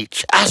 50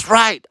 each. That's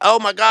right. Oh,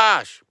 my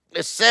gosh.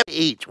 It's 70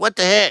 each. What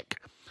the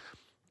heck?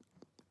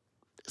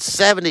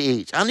 70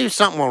 each. I knew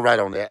something went right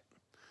on that.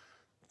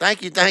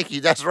 Thank you, thank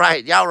you. That's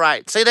right. Y'all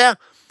right. See there?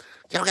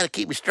 Y'all got to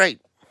keep me straight.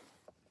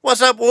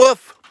 What's up,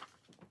 Wolf?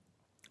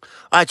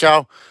 All right,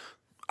 y'all.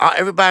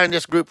 Everybody in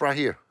this group right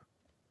here.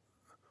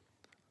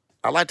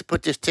 I'd like to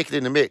put this ticket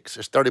in the mix.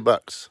 It's 30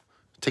 bucks.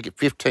 Ticket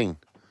 15,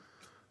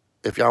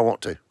 if y'all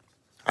want to.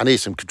 I need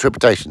some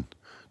contribution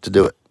to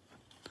do it.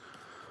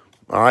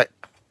 All right.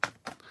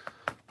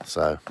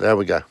 So there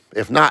we go.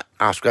 If not,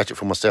 I'll scratch it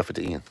for myself at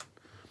the end.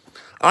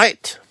 All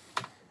right.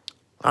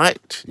 All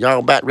right. Y'all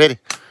about ready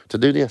to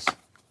do this?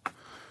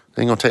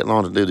 Ain't gonna take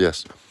long to do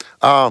this.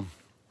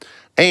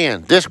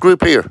 And this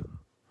group here,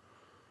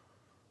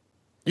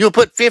 you'll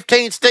put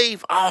 15,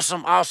 Steve.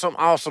 Awesome, awesome,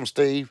 awesome,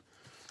 Steve.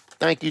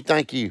 Thank you,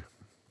 thank you.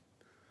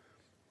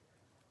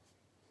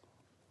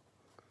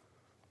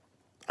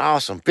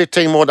 Awesome.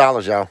 $15 more,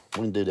 y'all.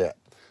 We can do that.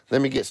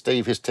 Let me get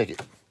Steve his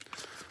ticket.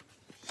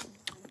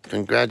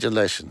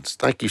 Congratulations.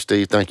 Thank you,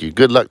 Steve. Thank you.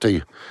 Good luck to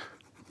you.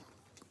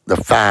 The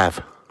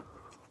 5.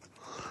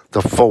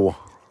 The 4.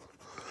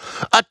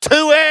 A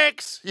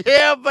 2X.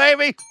 Yeah,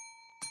 baby.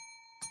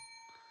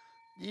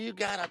 You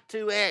got a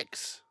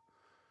 2X.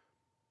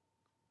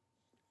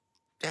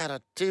 Got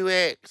a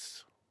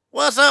 2X.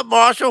 What's up,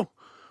 Marshall?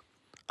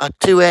 A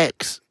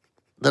 2X.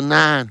 The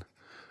 9.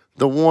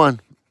 The 1.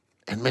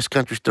 And Miss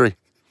Country's 3.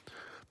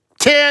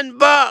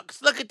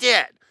 $10. Look at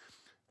that.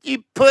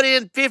 You put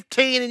in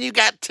 15 and you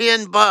got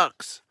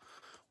 $10.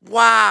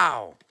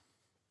 Wow.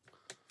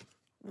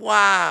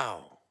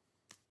 Wow.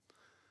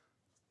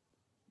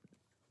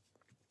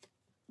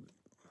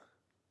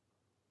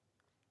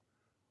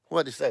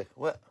 What'd he say?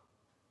 What?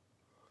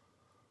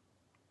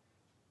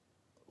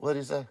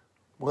 What'd he say?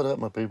 What up,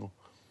 my people?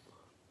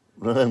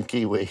 Run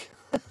Kiwi.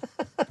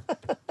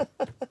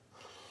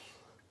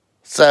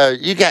 So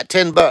you got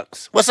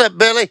 $10. What's up,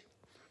 Billy?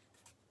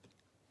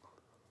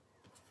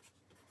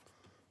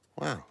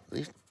 Wow,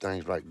 these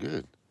things right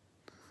good.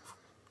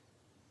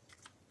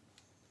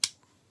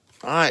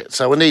 All right,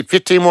 so we need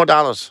 $15 more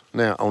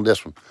now on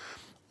this one.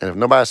 And if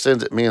nobody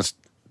sends it, me and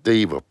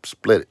Steve will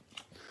split it.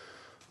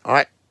 All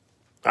right.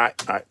 All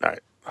right, all right, all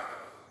right.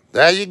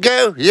 There you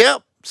go.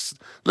 Yep.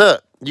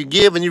 Look, you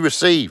give and you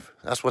receive.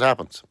 That's what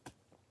happens.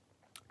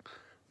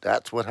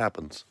 That's what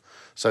happens.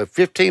 So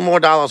 $15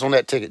 more on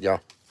that ticket,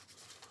 y'all.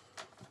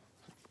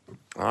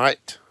 All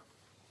right.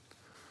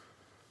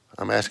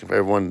 I'm asking for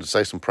everyone to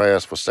say some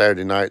prayers for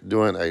Saturday night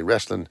doing a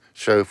wrestling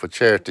show for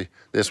charity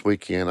this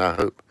weekend. I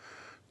hope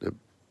the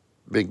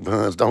big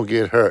buns don't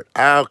get hurt.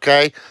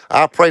 Okay.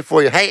 I'll pray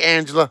for you. Hey,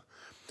 Angela.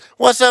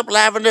 What's up,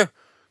 Lavender?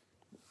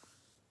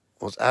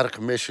 Was out of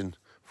commission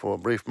for a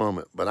brief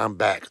moment, but I'm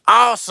back.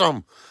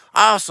 Awesome.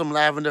 Awesome,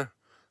 Lavender.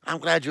 I'm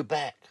glad you're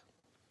back.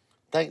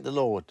 Thank the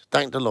Lord.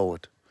 Thank the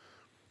Lord.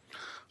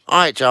 All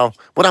right, y'all.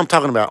 What I'm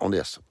talking about on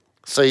this.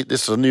 See,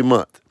 this is a new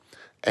month.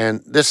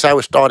 And this is how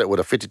we started with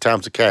a 50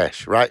 times the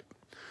cash, right?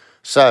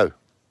 So,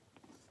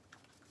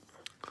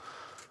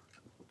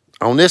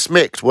 on this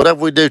mix, whatever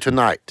we do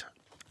tonight,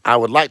 I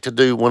would like to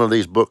do one of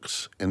these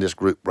books in this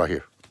group right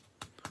here.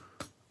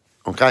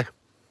 Okay?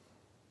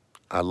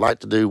 I'd like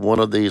to do one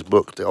of these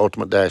books, the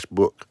Ultimate Dash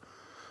book,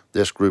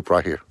 this group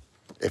right here,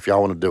 if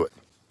y'all want to do it.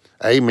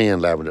 Amen,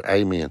 Lavender.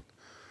 Amen.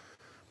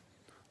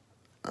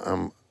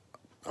 I'm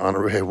on a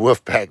Red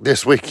Wolfpack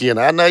this weekend.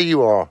 I know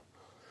you are.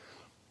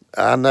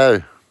 I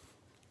know.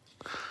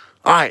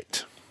 All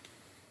right.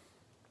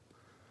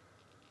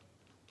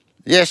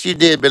 Yes, you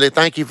did, Billy.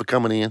 Thank you for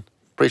coming in.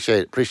 Appreciate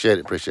it, appreciate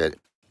it, appreciate it.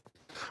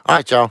 All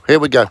right, y'all. Here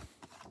we go.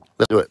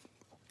 Let's do it.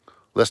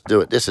 Let's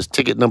do it. This is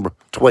ticket number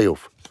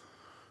 12.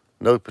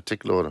 No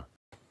particular order.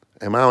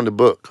 Am I on the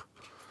book?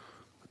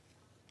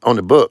 On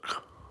the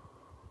book.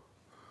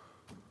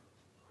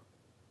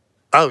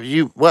 Oh,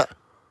 you, what?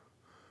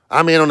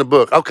 I'm in on the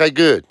book. Okay,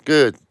 good,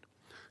 good,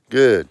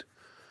 good,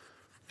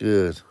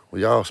 good.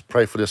 Well, y'all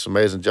pray for this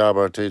amazing job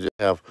I tell you to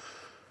have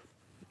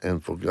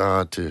and for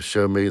God to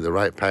show me the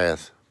right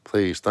path.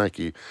 Please, thank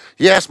you.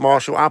 Yes,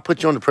 Marshall, I'll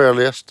put you on the prayer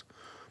list.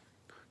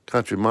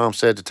 Country Mom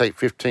said to take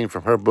 15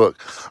 from her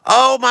book.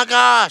 Oh, my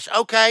gosh.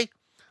 Okay.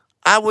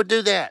 I would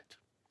do that.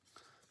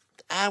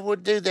 I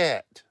would do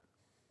that.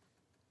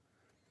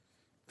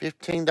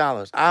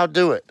 $15. I'll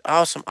do it.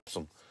 Awesome,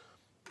 awesome.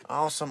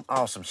 Awesome,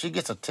 awesome. She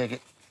gets a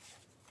ticket.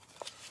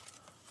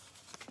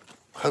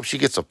 Hope she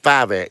gets a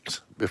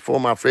 5X. Before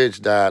my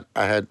fridge died,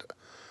 I had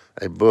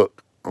a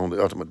book on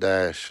the Ultimate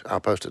Dash.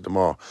 I'll post it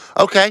tomorrow.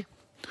 Okay,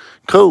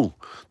 cool.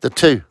 The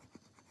 2,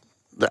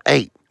 the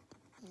 8,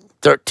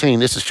 13.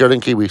 This is Shirley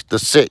and Kiwi. The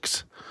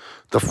 6,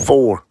 the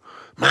 4.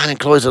 Mine and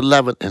Chloe's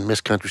 11, and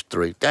Miss Country's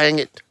 3. Dang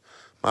it.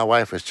 My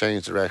wife has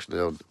changed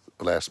direction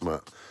last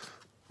month.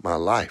 My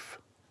life.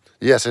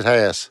 Yes, it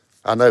has.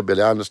 I know,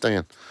 Billy. I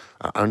understand.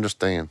 I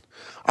understand.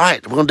 All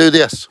right, we're going to do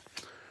this.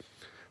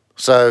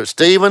 So,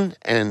 Stephen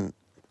and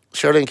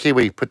Shirley and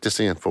Kiwi put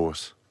this in for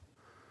us.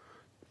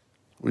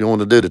 We want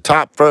to do the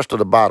top first or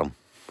the bottom?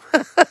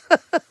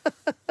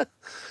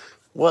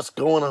 What's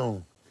going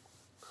on?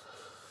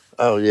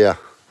 Oh, yeah.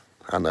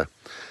 I know.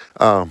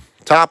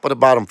 Top or the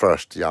bottom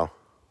first, y'all?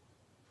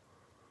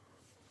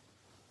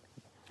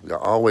 Y'all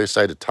always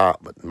say the top,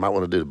 but you might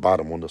want to do the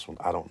bottom on this one.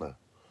 I don't know.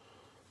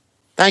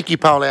 Thank you,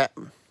 Paulette.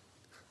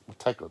 We'll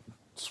take a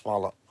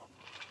swallow.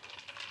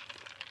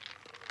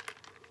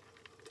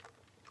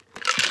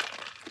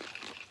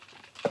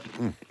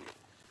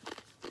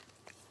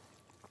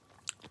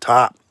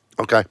 Top.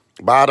 Okay.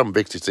 Bottom,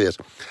 Bixie says.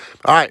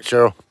 All right,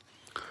 Cheryl.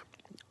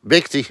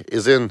 Bixie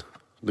is in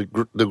the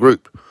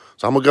group.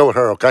 So I'm going to go with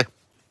her, okay?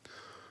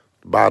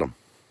 Bottom.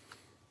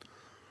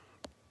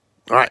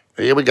 All right,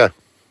 here we go.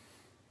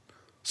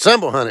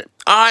 Symbol hunt it.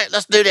 All right,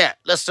 let's do that.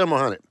 Let's symbol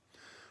hunt it.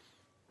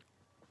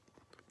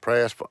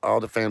 Prayers for all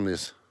the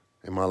families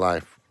in my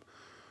life.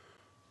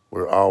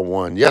 We're all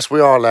one. Yes, we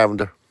are,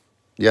 Lavender.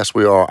 Yes,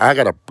 we are. I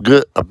got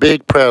a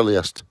big prayer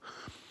list.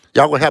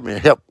 Y'all gonna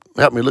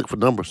help me look for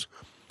numbers.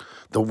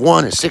 The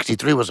 1 at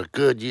 63 was a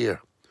good year.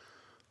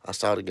 I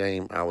saw the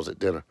game. I was at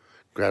dinner.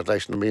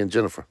 Congratulations to me and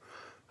Jennifer.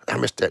 I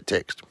missed that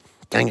text.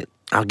 Dang it.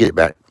 I'll get it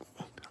back.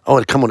 Oh,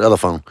 it come on the other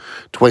phone.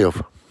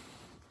 12.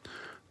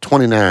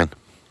 29.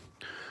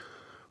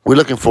 We're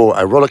looking for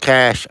a roll of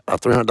cash, a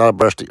 $300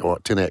 birthday, or a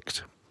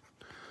 10X.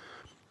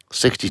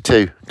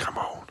 62. Come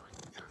on.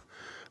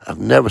 I've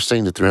never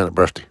seen the 300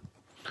 birthday.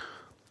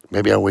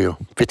 Maybe I will.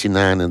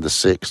 59 and the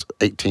 6.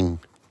 18.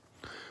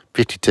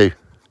 52.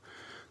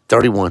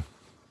 31.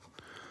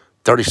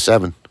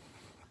 37.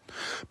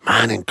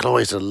 Mine and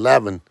Chloe's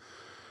 11.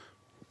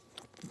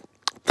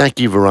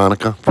 Thank you,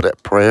 Veronica, for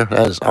that prayer.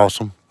 That is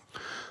awesome.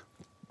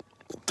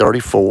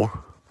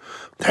 34.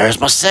 There's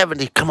my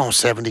 70. Come on,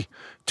 70.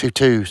 2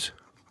 2s.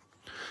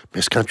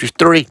 Miss Country's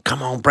 3.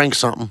 Come on, bring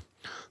something.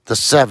 The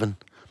 7.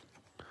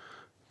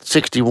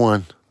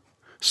 61.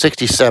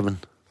 67.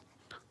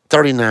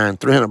 39.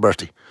 300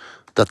 birthday.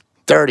 The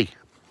 30.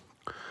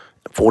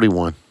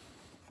 41.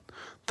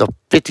 The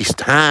 50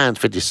 times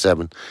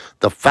 57.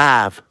 The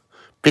 5.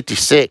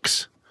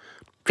 56.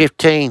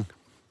 15.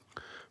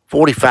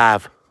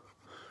 45.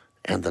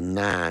 And the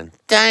 9.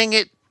 Dang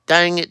it.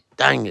 Dang it.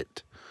 Dang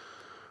it.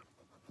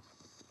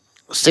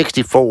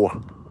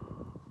 64.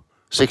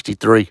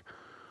 63.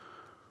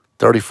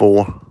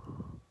 34.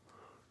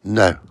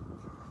 No.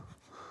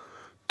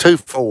 2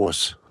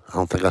 4s. I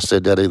don't think I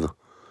said that either.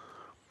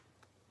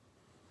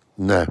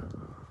 No.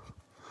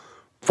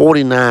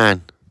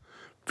 49.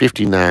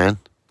 59.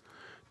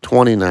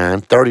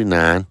 29.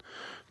 39.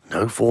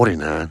 No,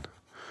 49.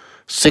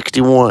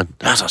 61.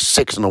 That's a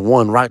 6 and a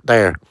 1 right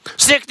there.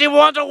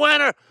 61's a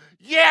winner.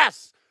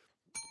 Yes.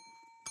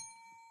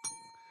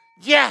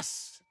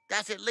 Yes.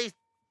 That's at least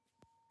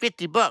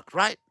 $50,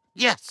 right?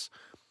 Yes.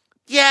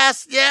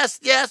 Yes, yes,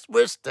 yes.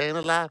 We're staying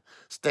alive.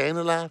 Staying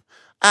alive.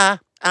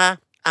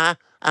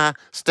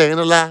 Staying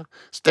alive.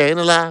 Staying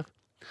alive.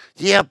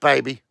 Yeah,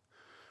 baby.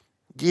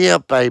 Yeah,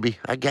 baby.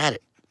 I got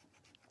it.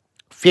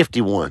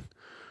 51.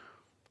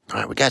 All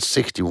right, we got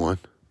 61.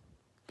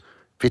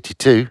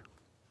 52.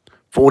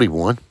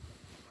 41.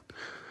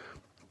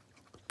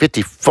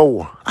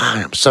 54.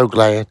 I am so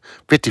glad.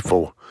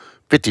 54.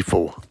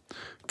 54.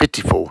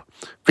 54.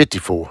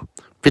 54.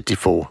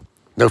 54.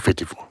 No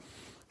 54.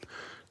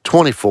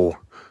 24.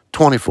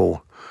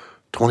 24.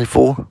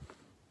 24.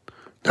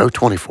 No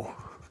 24.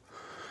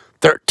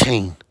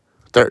 13.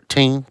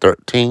 13.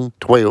 13.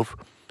 12.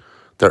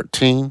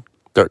 13.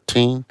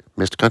 13.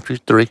 Mr.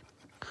 Country's 3.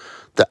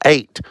 The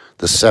 8.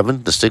 The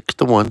 7. The 6.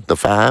 The 1. The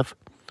 5.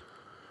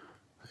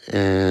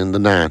 And the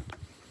 9.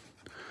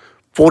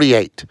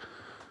 48.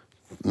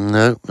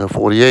 No, no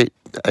 48.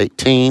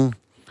 18.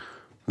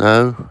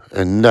 No,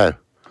 and no.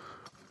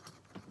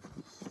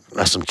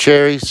 That's some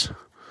cherries.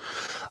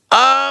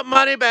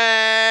 Money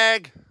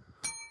bag.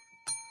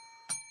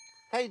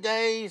 Hey,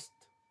 Dazed.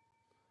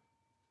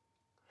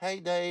 Hey,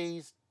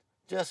 Dazed.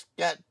 Just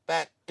got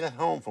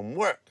home from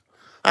work.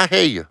 I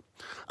hear you.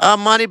 A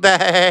money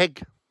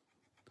bag.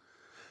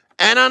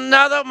 And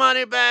another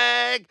money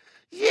bag.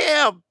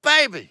 Yeah,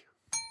 baby.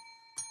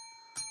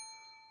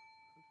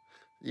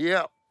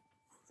 Yep.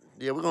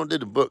 Yeah, we're going to do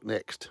the book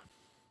next.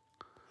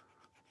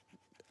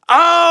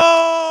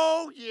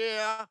 Oh,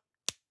 yeah.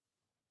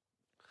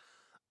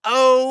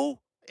 OMG.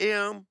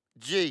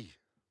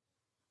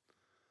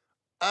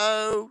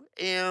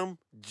 OMG.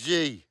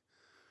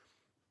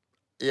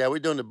 Yeah, we're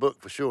doing the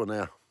book for sure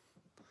now.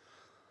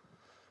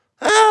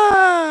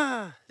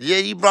 Yeah,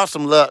 you brought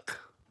some luck.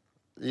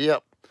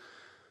 Yep.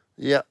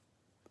 Yep.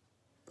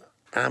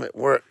 I'm at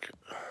work.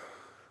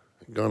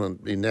 Gonna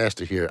be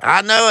nasty here.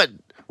 I know it,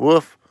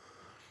 Wolf.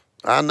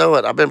 I know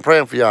it. I've been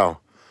praying for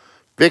y'all.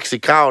 Vixie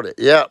called it.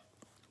 Yep.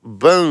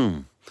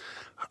 Boom.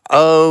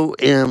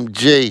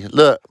 OMG.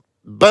 Look.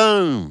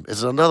 Boom.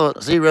 Is there another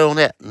 0 on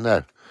that?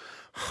 No.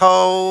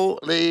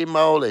 Holy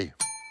moly.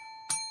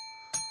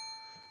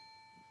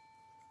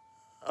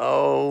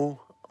 Oh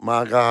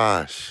my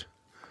gosh.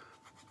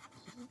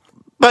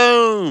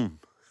 Boom.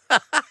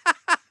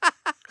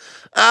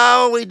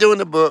 Oh, we doing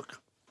the book.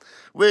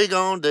 We're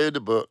gonna do the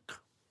book.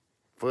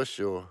 For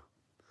sure.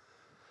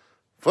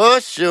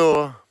 For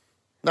sure.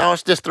 No,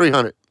 it's just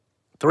 300.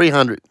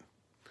 300.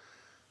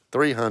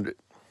 300.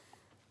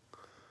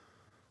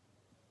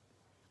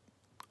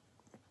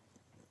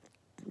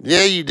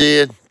 Yeah, you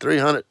did.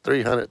 300,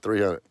 300,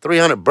 300.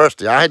 300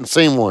 birthday. I hadn't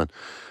seen one,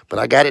 but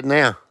I got it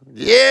now.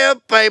 Yeah,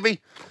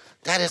 baby.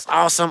 That is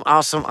awesome,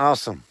 awesome,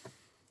 awesome.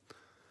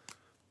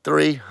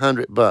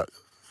 $300.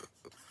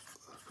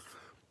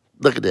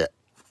 Look at that.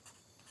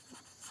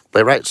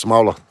 They right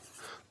smaller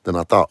than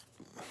I thought.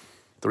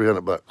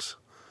 $300.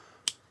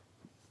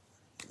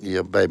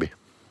 Yeah, baby.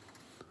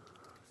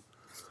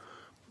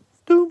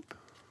 Doop.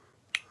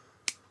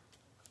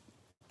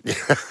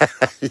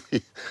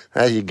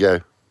 There you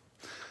go.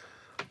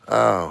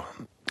 Oh.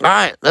 All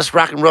right, let's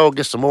rock and roll,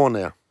 get some more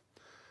now.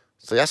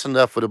 See, that's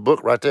enough for the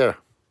book right there.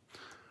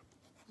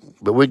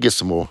 But we'll get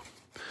some more.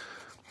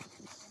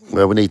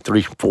 Well, we need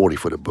 340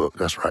 for the book.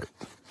 That's right.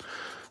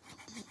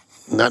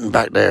 Nothing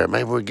back there.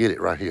 Maybe we'll get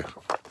it right here.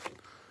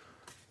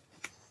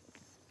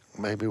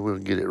 Maybe we'll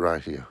get it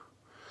right here.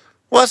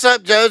 What's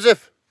up,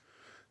 Joseph?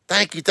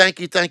 Thank you, thank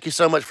you, thank you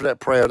so much for that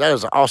prayer. That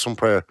is an awesome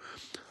prayer.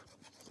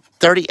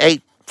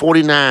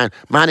 38:49.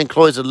 Mine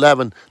includes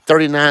 11.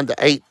 39 to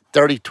 8.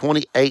 30,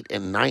 28,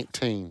 and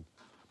 19.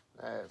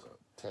 That is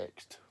a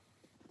text.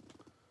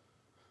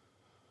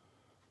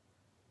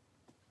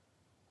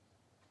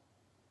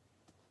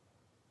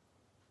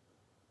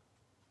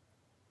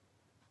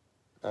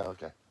 Oh,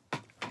 okay.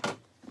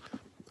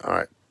 All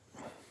right.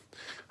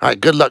 All right,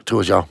 good luck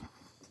to us, y'all.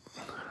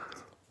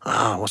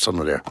 Ah, what's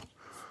under there?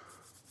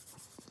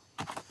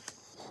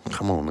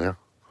 Come on now.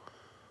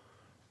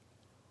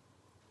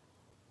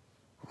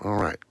 All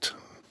right.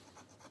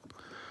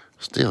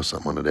 Still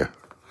something under there.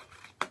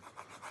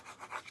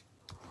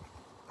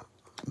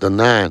 The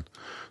 9,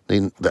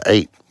 the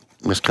 8,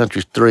 Miss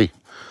Country's 3,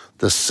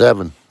 the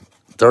 7,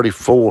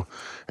 34,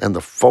 and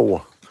the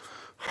 4.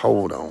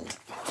 Hold on.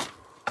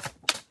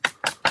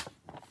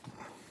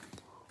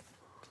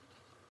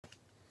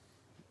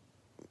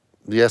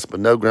 Yes, but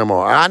no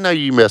grandma. I know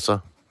you miss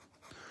her.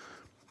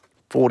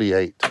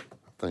 48.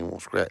 Thing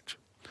won't scratch.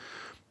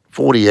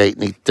 48,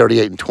 need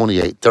 38 and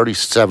 28.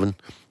 37,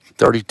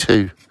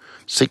 32,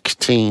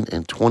 16,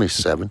 and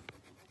 27.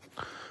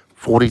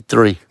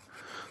 43,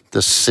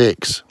 the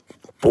 6,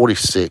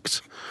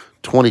 46,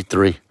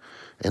 23,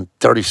 and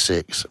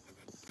 36.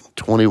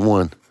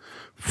 21,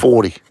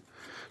 40,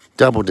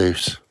 double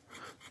deuce,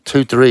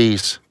 2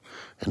 3s,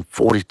 and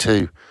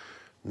 42.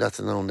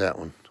 Nothing on that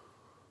one.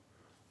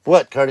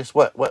 What, Curtis?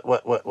 What? What?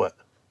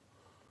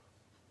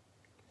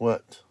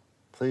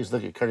 Please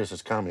look at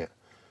Curtis's comment.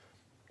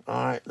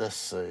 All right, let's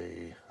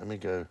see. Let me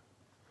go.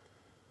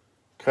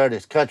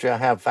 Curtis, Country, I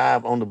have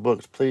 5 on the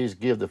books. Please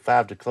give the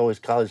 5 to Chloe's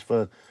college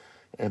fund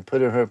and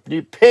put in her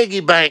new piggy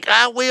bank.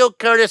 I will,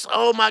 Curtis.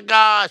 Oh, my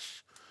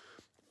gosh.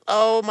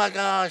 Oh, my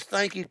gosh.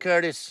 Thank you,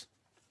 Curtis.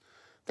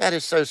 That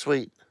is so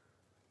sweet.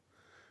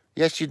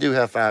 Yes, you do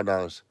have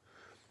 $5.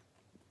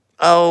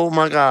 Oh,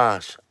 my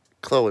gosh.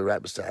 Chloe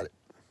right beside it.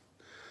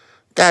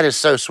 That is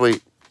so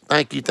sweet.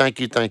 Thank you,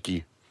 thank you, thank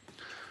you.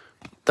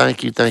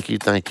 Thank you, thank you,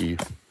 thank you.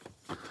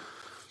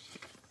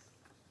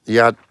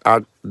 Yeah,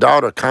 our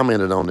daughter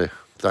commented on the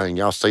thing.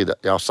 Y'all see that?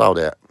 Y'all saw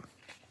that.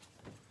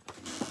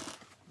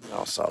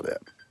 Y'all saw that.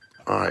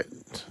 All right.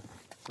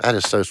 That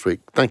is so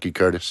sweet. Thank you,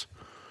 Curtis.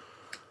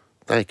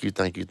 Thank you,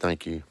 thank you,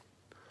 thank you.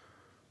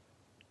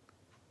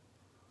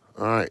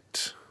 All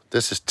right.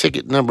 This is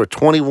ticket number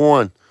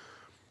 21.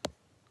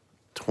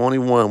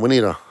 21. We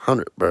need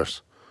 100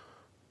 bursts.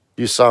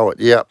 You saw it.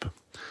 Yep.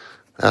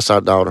 That's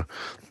our daughter.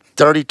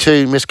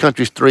 32, Miss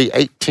Country's 3,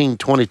 18,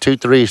 22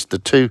 threes, the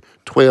 2,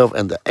 12,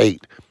 and the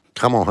 8.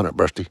 Come on, 100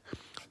 bursty.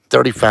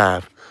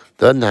 35,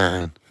 the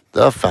 9,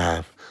 the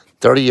 5,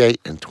 38,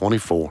 and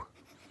 24.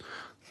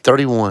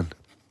 31,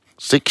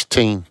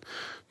 16,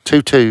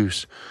 2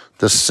 2s,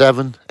 the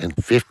 7, and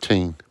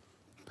 15.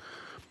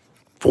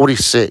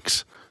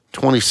 46,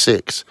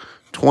 26,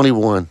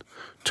 21,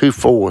 2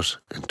 4s,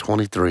 and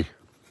 23.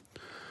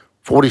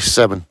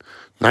 47,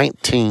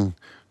 19,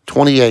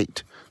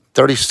 28,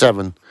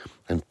 37,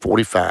 and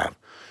 45.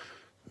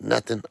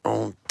 Nothing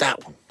on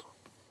that one.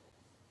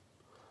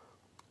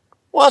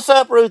 What's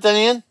up, Ruth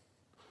Ann?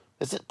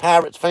 Is it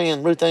Pirates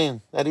fan, Ruth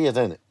Ann? That is,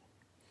 ain't it?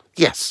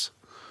 Yes.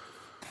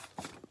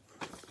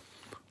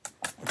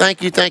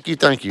 Thank you, thank you,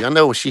 thank you. I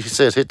know when she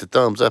says hit the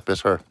thumbs up,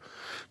 it's her.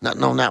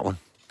 Nothing on that one.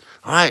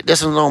 All right,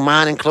 this one's on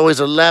mine and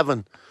Chloe's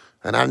 11,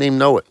 and I didn't even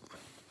know it.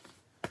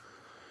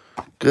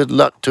 Good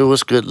luck to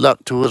us, good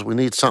luck to us. We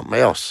need something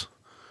else.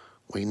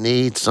 We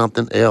need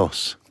something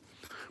else.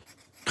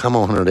 Come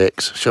on,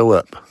 100X, show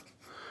up.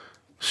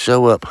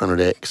 Show up,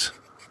 100X.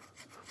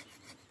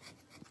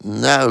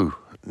 No,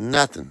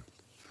 nothing.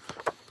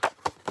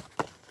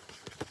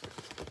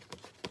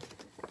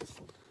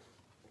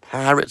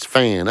 Pirates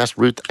fan, that's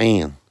Ruth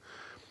Ann.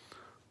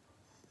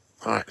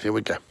 All right, here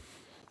we go.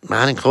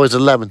 Mine and Chloe's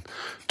 11,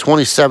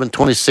 27,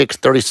 26,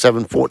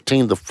 37,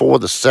 14, the 4,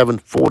 the 7,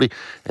 40,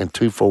 and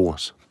 2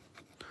 4s.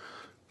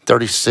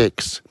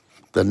 36,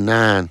 the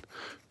 9,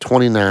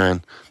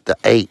 29, the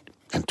 8,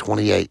 and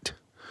 28.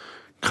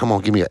 Come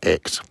on, give me an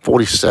X.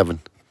 47,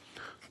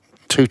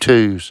 2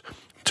 2s,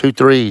 2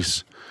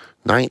 3s,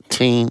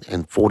 19,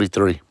 and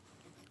 43.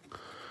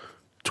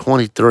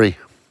 23,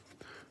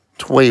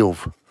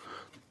 12,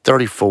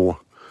 34,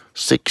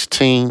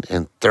 16,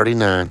 and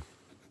 39.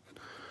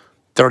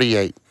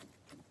 38,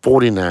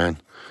 49,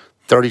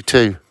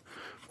 32,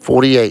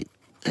 48,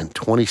 and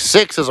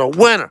 26 is a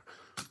winner.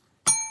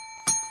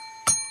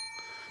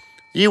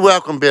 You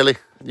welcome, Billy.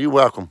 You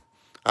welcome.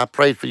 I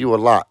prayed for you a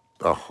lot,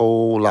 a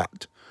whole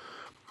lot.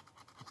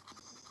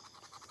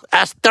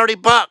 That's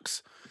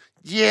 $30.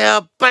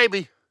 Yeah,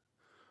 baby.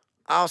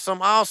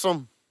 Awesome,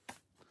 awesome.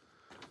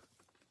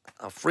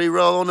 A free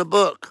roll on the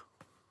book.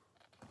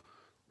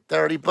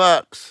 30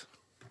 bucks.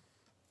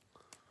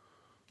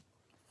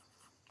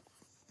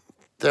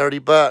 30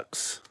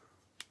 bucks.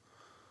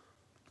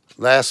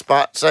 Last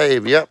spot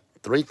save. Yep,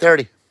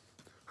 330.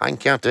 I can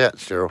count that,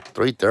 Cheryl.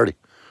 330.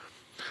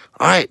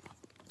 All right.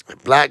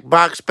 Black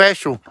box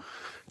special.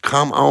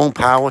 Come on,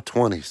 Power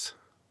 20s.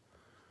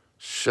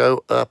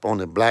 Show up on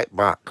the black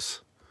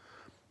box.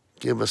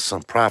 Give us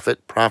some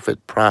profit,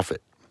 profit,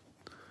 profit.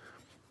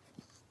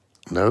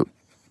 Nope.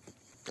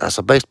 That's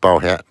a baseball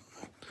hat.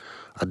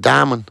 A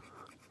diamond.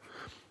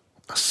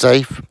 A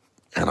safe.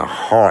 And a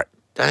heart.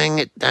 Dang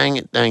it, dang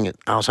it, dang it.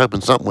 I was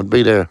hoping something would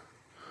be there.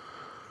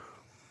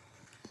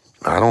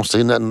 I don't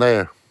see nothing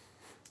there.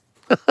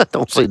 I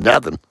don't see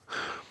nothing.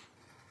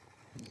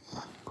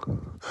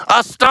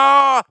 A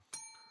star!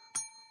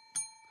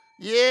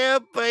 Yeah,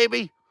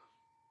 baby.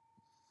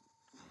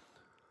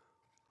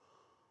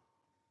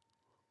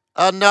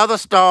 Another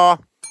star.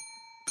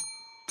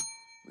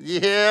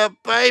 Yeah,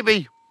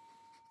 baby.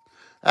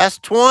 That's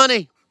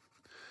 20.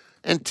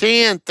 And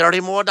 10, 30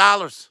 more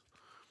dollars.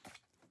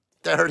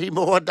 30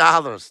 more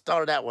dollars.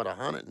 Started out with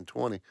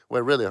 120.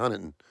 Well, really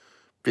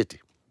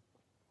 150.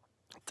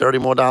 30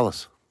 more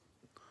dollars.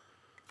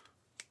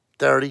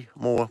 30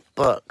 more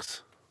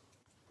bucks.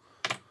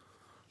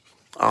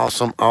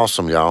 Awesome,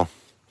 awesome, y'all.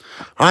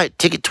 All right,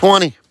 ticket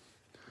 20.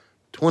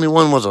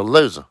 21 was a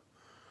loser.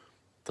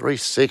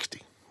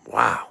 360.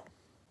 Wow.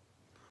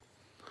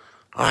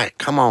 All right,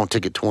 come on,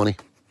 ticket 20.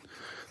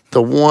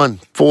 The 1,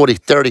 40,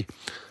 30,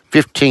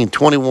 15,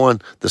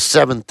 21, the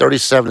 7,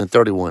 37, and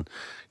 31.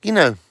 You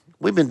know,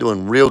 we've been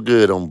doing real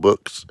good on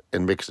books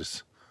and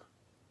mixes.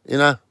 You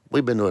know,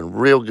 we've been doing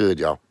real good,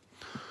 y'all.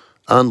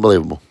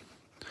 Unbelievable.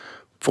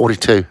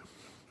 42,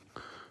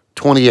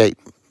 28,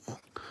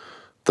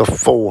 the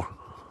 4,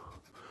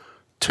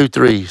 2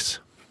 3s,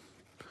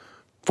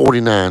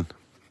 49,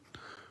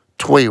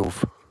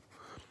 12,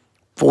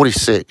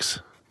 46,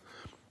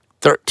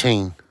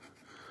 13,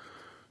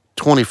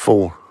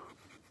 24,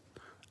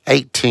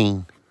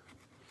 18,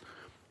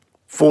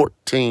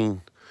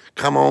 14.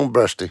 Come on,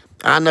 Busty.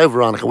 I know,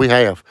 Veronica, we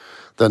have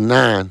the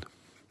 9,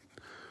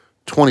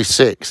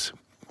 26,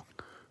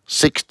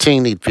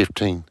 16 need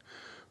 15,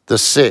 the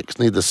 6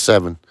 need the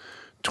 7,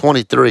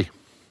 23,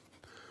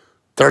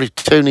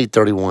 32 need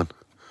 31,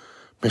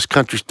 Miss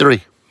Country's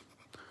 3,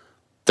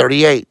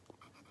 38,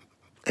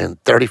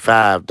 and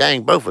 35.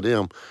 Dang, both of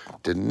them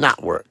did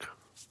not work.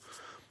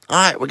 All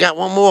right, we got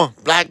one more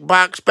black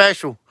box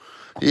special.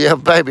 Yeah,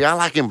 baby, I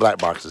like them black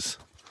boxes.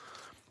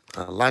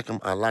 I like them,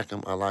 I like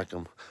them, I like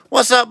them.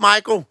 What's up,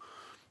 Michael?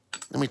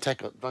 Let me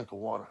take a drink of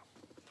water.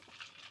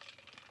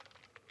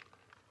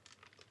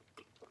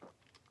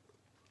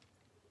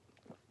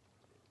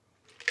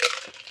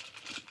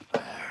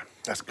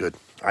 That's good.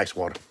 Ice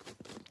water.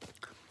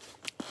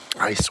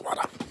 Ice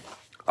water.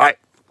 All right,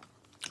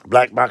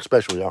 black box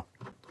special, y'all.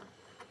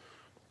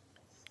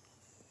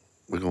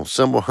 We're going to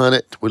symbol hunt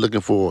it. We're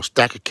looking for a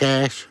stack of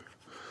cash.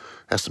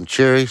 That's some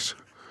cherries.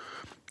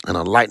 And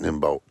a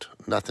lightning bolt.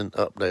 Nothing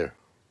up there.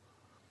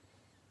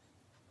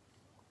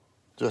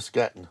 Just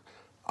gotten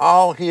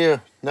all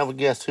here. Never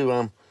guess who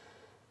I'm.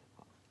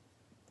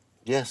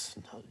 Yes,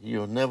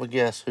 you'll never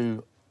guess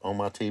who on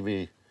my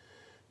TV.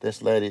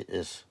 This lady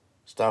is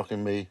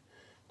stalking me.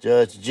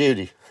 Judge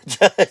Judy.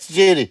 Judge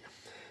Judy.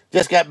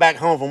 Just got back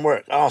home from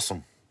work.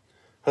 Awesome.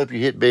 Hope you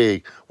hit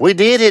big. We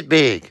did hit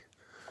big.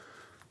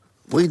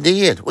 We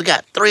did. We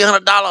got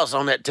 $300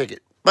 on that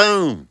ticket.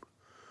 Boom.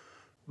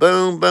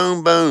 Boom,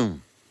 boom,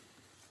 boom.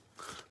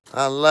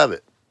 I love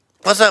it.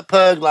 What's up,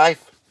 Pug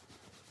Life?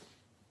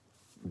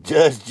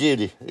 Judge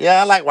Judy.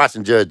 Yeah, I like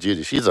watching Judge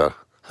Judy. She's a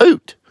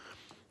hoot.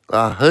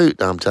 A hoot,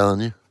 I'm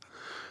telling you.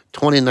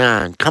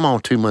 29. Come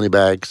on, 2 money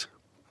bags.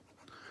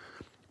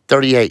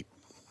 38.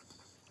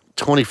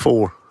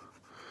 24.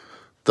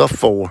 The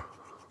 4.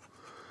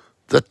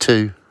 The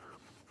 2.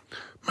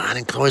 Mine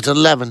includes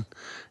 11.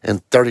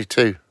 And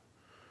 32.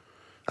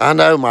 I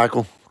know,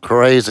 Michael.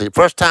 Crazy.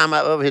 First time I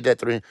ever hit that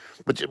 300,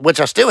 which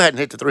I still hadn't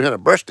hit the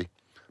 300 bursty.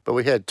 But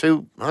we had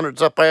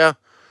 200s up there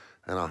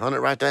and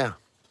 100 right there.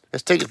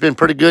 This ticket's been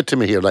pretty good to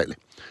me here lately.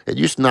 It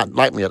used to not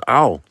like me at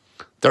all.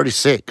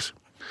 36.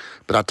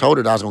 But I told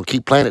it I was going to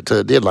keep playing it till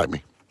it did like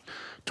me.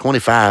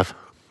 25.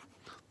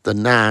 The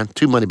 9.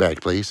 2 money bags,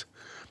 please.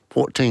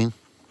 14.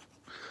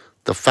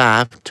 The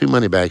 5. 2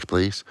 money bags,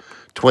 please.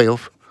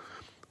 12.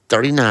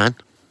 39.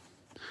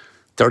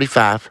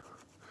 35.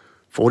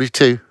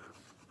 42.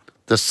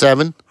 The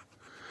 7.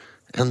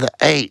 And the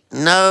 8.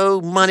 No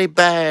money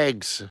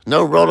bags.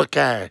 No roller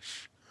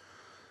cash.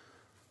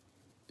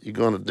 You're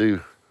going to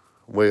do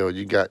well.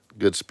 You got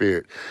good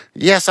spirit.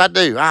 Yes, I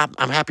do.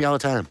 I'm happy all the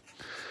time.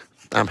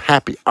 I'm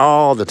happy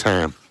all the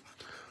time.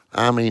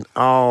 I mean,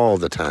 all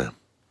the time.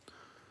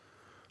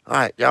 All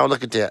right, y'all,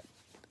 look at that.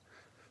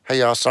 Hey,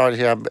 y'all, sorry to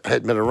hear I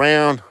hadn't been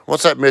around.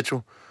 What's up,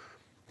 Mitchell?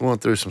 Going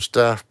through some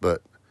stuff,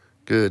 but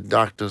good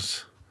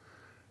doctors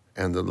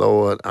and the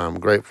Lord. I'm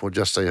grateful.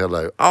 Just say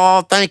hello.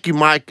 Oh, thank you,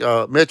 Mike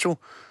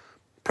Mitchell.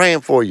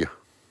 Praying for you.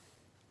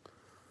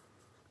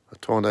 A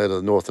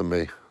tornado north of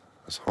me.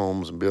 That's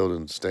homes and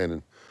buildings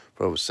standing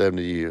for over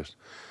 70 years.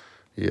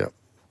 Yep.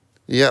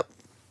 Yep.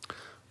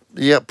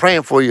 Yep.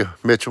 Praying for you,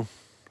 Mitchell.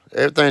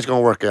 Everything's going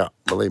to work out.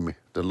 Believe me.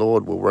 The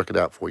Lord will work it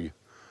out for you.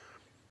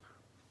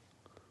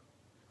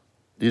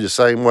 You the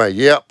same way.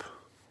 Yep.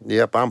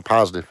 Yep. I'm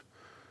positive.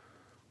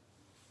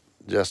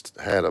 Just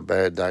had a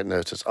bad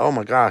diagnosis. Oh,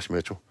 my gosh,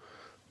 Mitchell.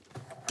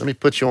 Let me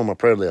put you on my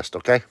prayer list,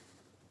 okay?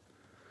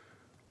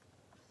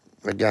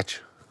 I got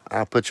you.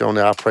 I'll put you on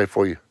there. I'll pray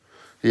for you.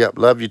 Yep.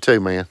 Love you too,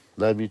 man.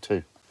 Love you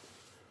too.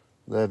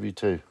 Love you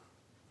too.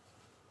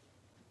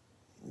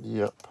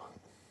 Yep.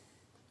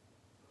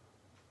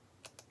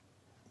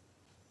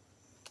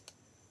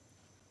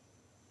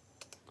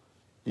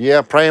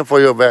 Yeah, praying for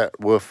you over that,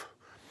 Wolf.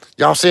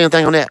 Y'all see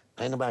anything on that?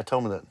 Ain't nobody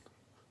told me that.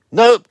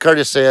 Nope,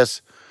 Curtis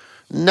says.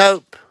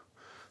 Nope.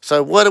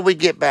 So what do we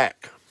get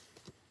back?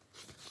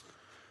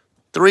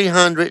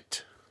 300,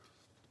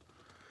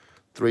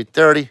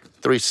 330,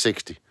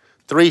 360.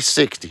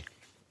 360.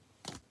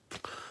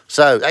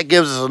 So that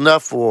gives us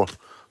enough for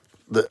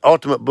the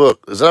ultimate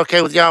book. Is it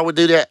okay with y'all we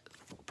do that?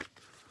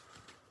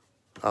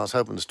 I was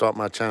hoping to start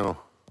my channel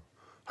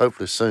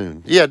hopefully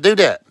soon. Yeah, do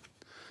that.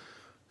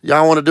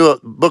 Y'all want to do a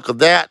book of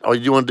that, or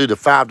you want to do the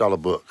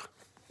 $5 book?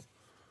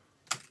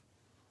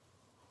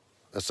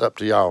 That's up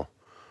to y'all.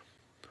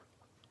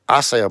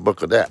 I say a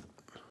book of that.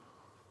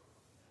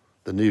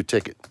 The new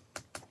ticket.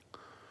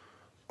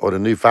 Or the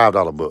new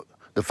 $5 book.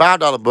 The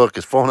 $5 book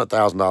is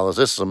 $400,000.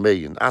 This is $1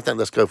 million. I think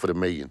let's go for the $1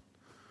 million.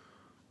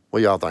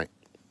 What y'all think?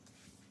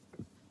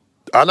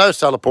 I know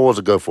Seller Poors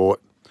will go for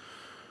it.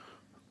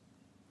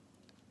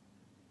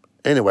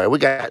 Anyway, we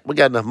got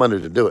enough money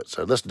to do it,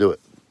 so let's do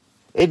it.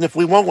 Even if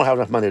we won't have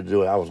enough money to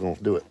do it, I was going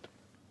to do it.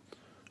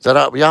 Is that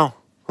up, y'all?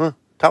 Huh?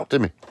 Talk to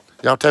me.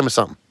 Y'all tell me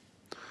something.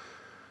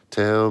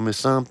 Tell me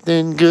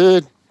something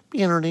good.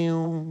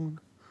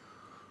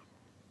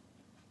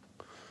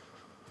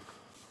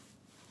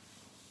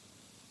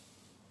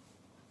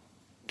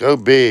 Go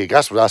big.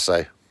 That's what I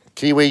say.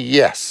 Kiwi,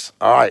 yes.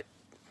 All right.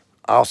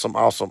 Awesome,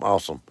 awesome,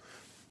 awesome.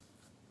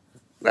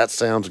 That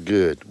sounds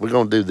good. We're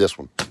going to do this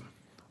one.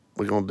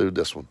 We're going to do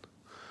this one.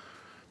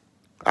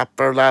 I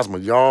fertilized my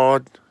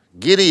yard.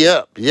 Giddy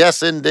up.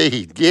 Yes,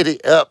 indeed.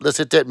 Giddy up. Let's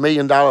hit that $1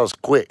 million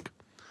quick.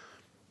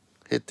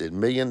 Hit that $1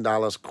 million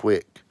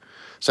quick.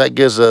 So that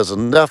gives us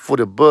enough for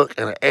the book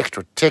and an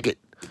extra ticket.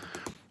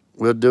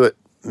 We'll do it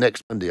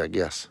next Monday, I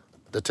guess.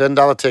 The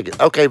 $10 ticket.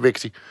 Okay,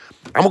 Vixie.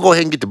 I'm going to go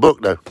ahead and get the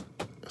book, though,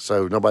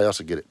 so nobody else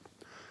will get it.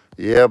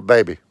 Yeah,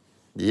 baby.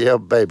 Yeah,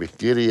 baby.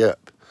 Giddy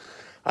up.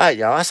 All right,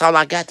 y'all. That's all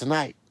I got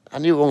tonight. I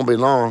knew it wasn't going to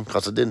be long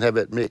because I didn't have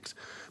that mix.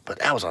 But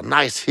that was a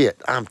nice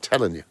hit. I'm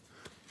telling you.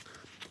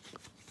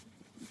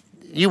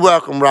 You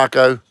welcome,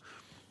 Rocco.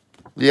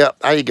 Yep,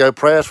 there you go.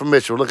 Prayers for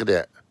Mitchell. Look at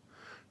that.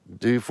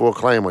 Due for a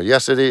claimer.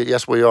 Yes, it is.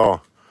 Yes, we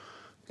are.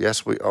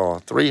 Yes, we are.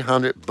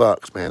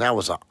 $300, man. That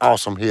was an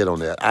awesome hit on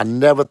that. I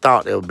never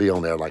thought it would be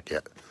on there like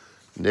that.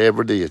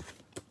 Never did.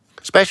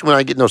 Especially when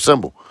I get no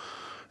symbol.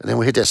 And then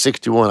we hit that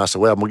 61. I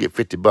said, well, I'm going to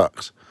get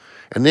 $50.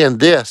 And then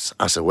this,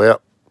 I said,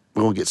 well,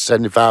 we're going to get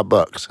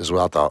 $75 is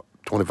what I thought.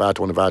 25,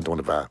 25,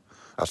 25.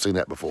 I've seen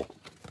that before.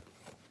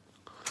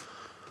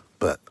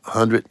 But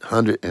 100,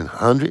 100, and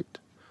 100.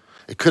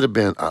 It could have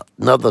been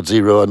another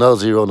zero, and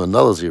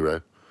another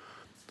zero.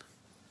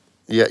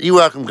 Yeah, you're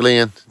welcome,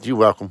 Glenn. You're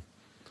welcome.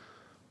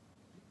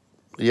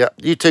 Yeah,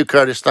 you too,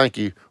 Curtis. Thank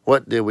you.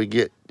 What did we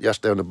get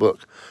yesterday in the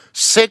book?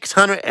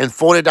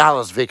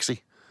 $640,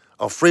 Vixie.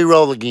 A free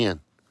roll again.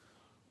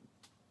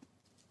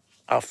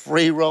 A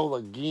free roll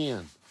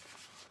again.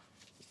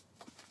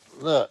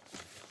 Look.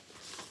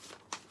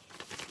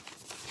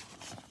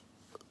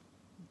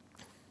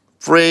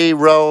 Free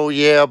roll,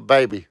 yeah,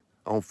 baby.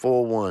 On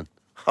 4-1.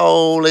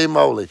 Holy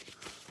moly.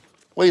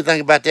 What do you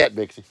think about that,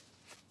 Vixie?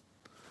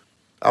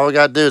 All we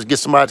got to do is get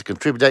somebody to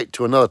contribute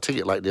to another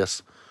ticket like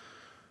this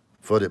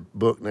for the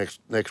book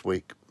next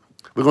week.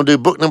 We're going to do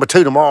book number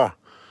 2 tomorrow.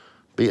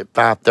 Be at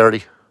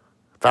 5:30.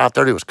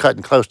 5:30 was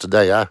cutting close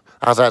today. I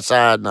was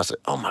outside, and I said,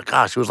 oh, my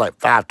gosh, it was like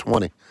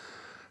 5:20.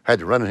 Had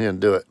to run in here and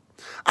do it.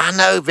 I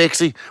know,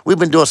 Vixie. We've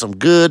been doing some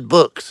good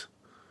books.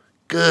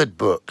 Good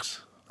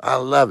books. I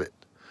love it.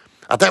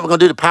 I think we're going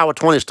to do the Power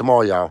 20s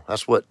tomorrow, y'all.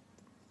 That's what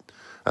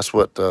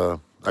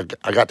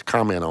I got to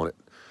comment on it.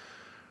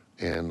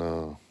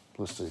 And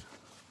let's see.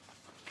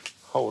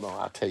 Hold on,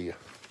 I'll tell you.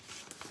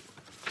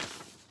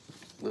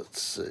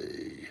 Let's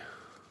see.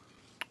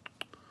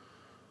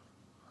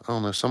 I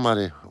don't know,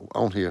 somebody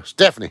on here.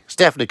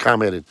 Stephanie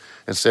commented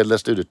and said,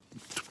 let's do the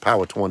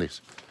Power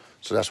 20s.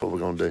 So that's what we're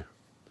going to do.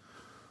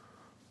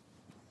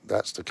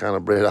 That's the kind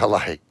of bread I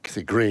like,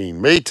 the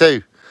green. Me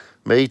too.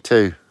 Me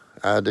too.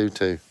 I do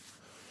too.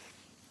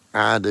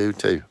 I do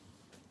too.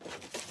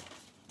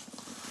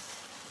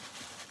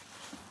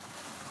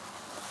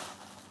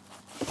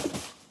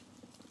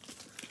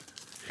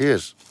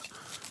 Here's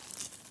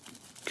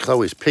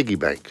Chloe's piggy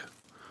bank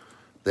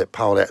that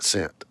Paulette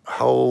sent.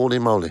 Holy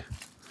moly.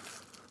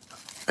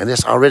 And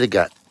it's already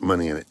got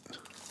money in it.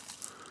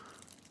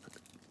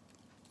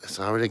 It's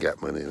already got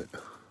money in it.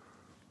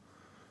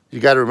 You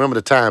got to remember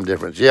the time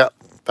difference. Yep,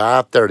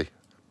 5:30.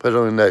 Put it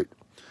on a note.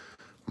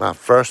 My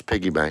first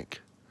piggy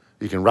bank.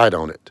 You can write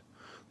on it.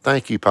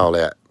 Thank you,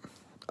 Paulette.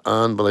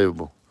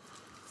 Unbelievable.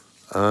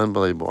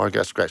 Unbelievable. I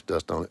got scratch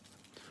dust on it.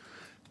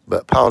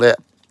 But Paulette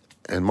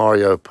and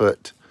Mario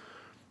put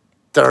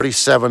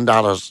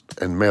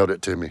 $37 and mailed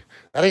it to me.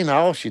 That ain't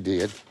all she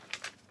did.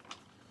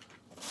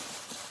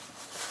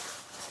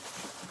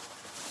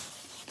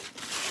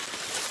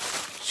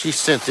 She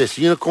sent this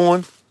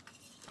unicorn,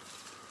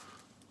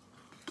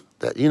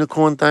 that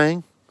unicorn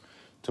thing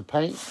to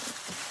paint,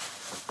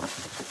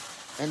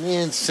 and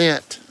then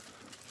sent,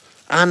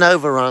 I know,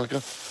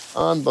 Veronica,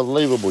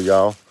 unbelievable,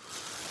 y'all,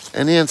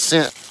 and then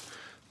sent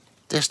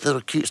this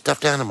little cute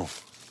stuffed animal.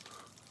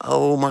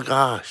 Oh my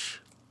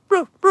gosh.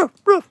 Roof, roof,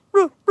 roof,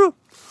 roof, roof.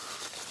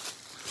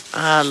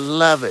 I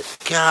love it.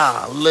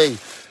 Golly.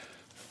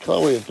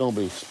 Chloe is going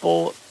to be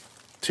spoiled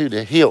to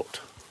the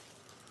hilt.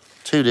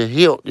 To the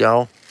hilt,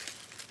 y'all.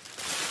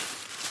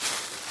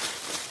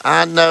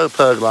 I know,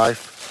 Pug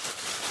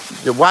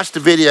Life. You watch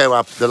the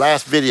video, the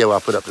last video I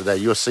put up today.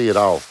 You'll see it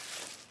all.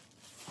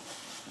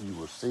 You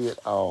will see it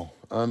all.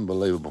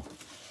 Unbelievable.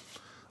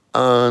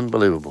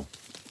 Unbelievable.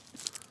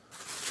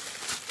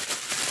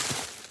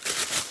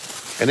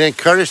 And then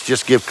Curtis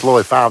just gave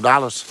Chloe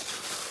 $5.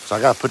 So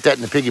I got to put that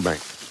in the piggy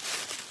bank.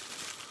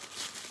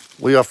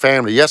 We are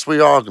family. Yes, we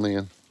are,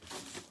 Glenn.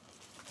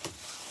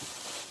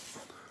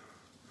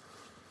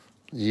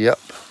 Yep.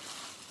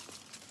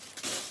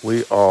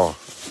 We are.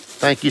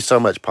 Thank you so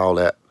much,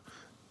 Paulette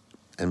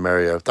and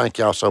Mario. Thank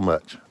y'all so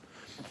much.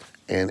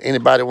 And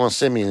anybody want to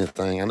send me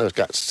anything, I know it's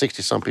got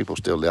 60-some people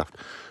still left.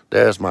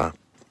 There's my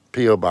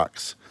P.O.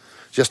 box.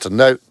 Just a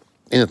note,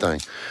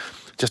 anything.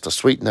 Just a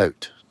sweet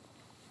note.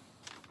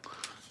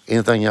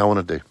 Anything y'all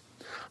want to do.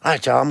 All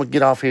right, y'all, I'm going to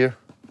get off here.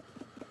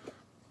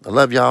 I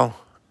love y'all.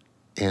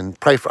 And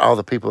pray for all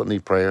the people that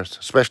need prayers,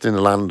 especially in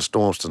the line of the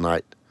storms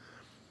tonight.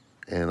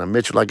 And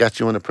Mitchell, I got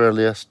you on the prayer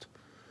list.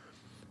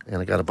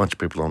 And I got a bunch of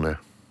people on there.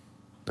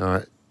 All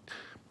right.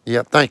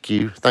 Yeah, thank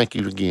you. Thank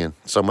you again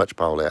so much,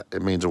 Paulette.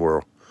 It means the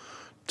world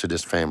to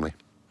this family,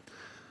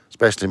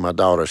 especially my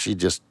daughter. She's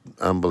just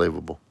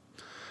unbelievable.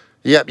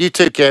 Yep, you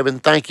too, Kevin.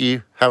 Thank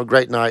you. Have a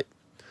great night.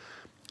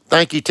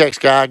 Thank you, Text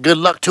Guy. Good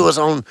luck to us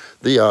on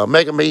the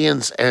Mega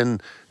Millions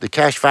and the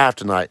Cash 5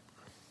 tonight.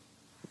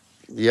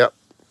 Yep.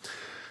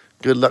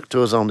 Good luck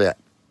to us on that.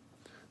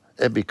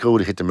 It'd be cool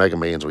to hit the Mega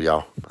Millions with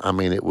y'all. I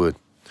mean, it would.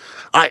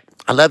 All right.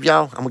 I love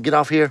y'all. I'm going to get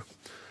off here.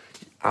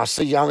 I'll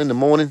see y'all in the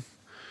morning.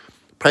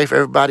 Pray for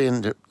everybody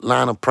in the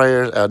line of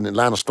prayer, in the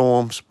line of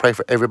storms. Pray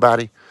for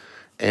everybody.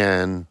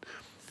 And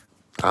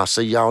I'll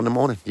see y'all in the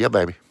morning. Yeah,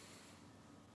 baby.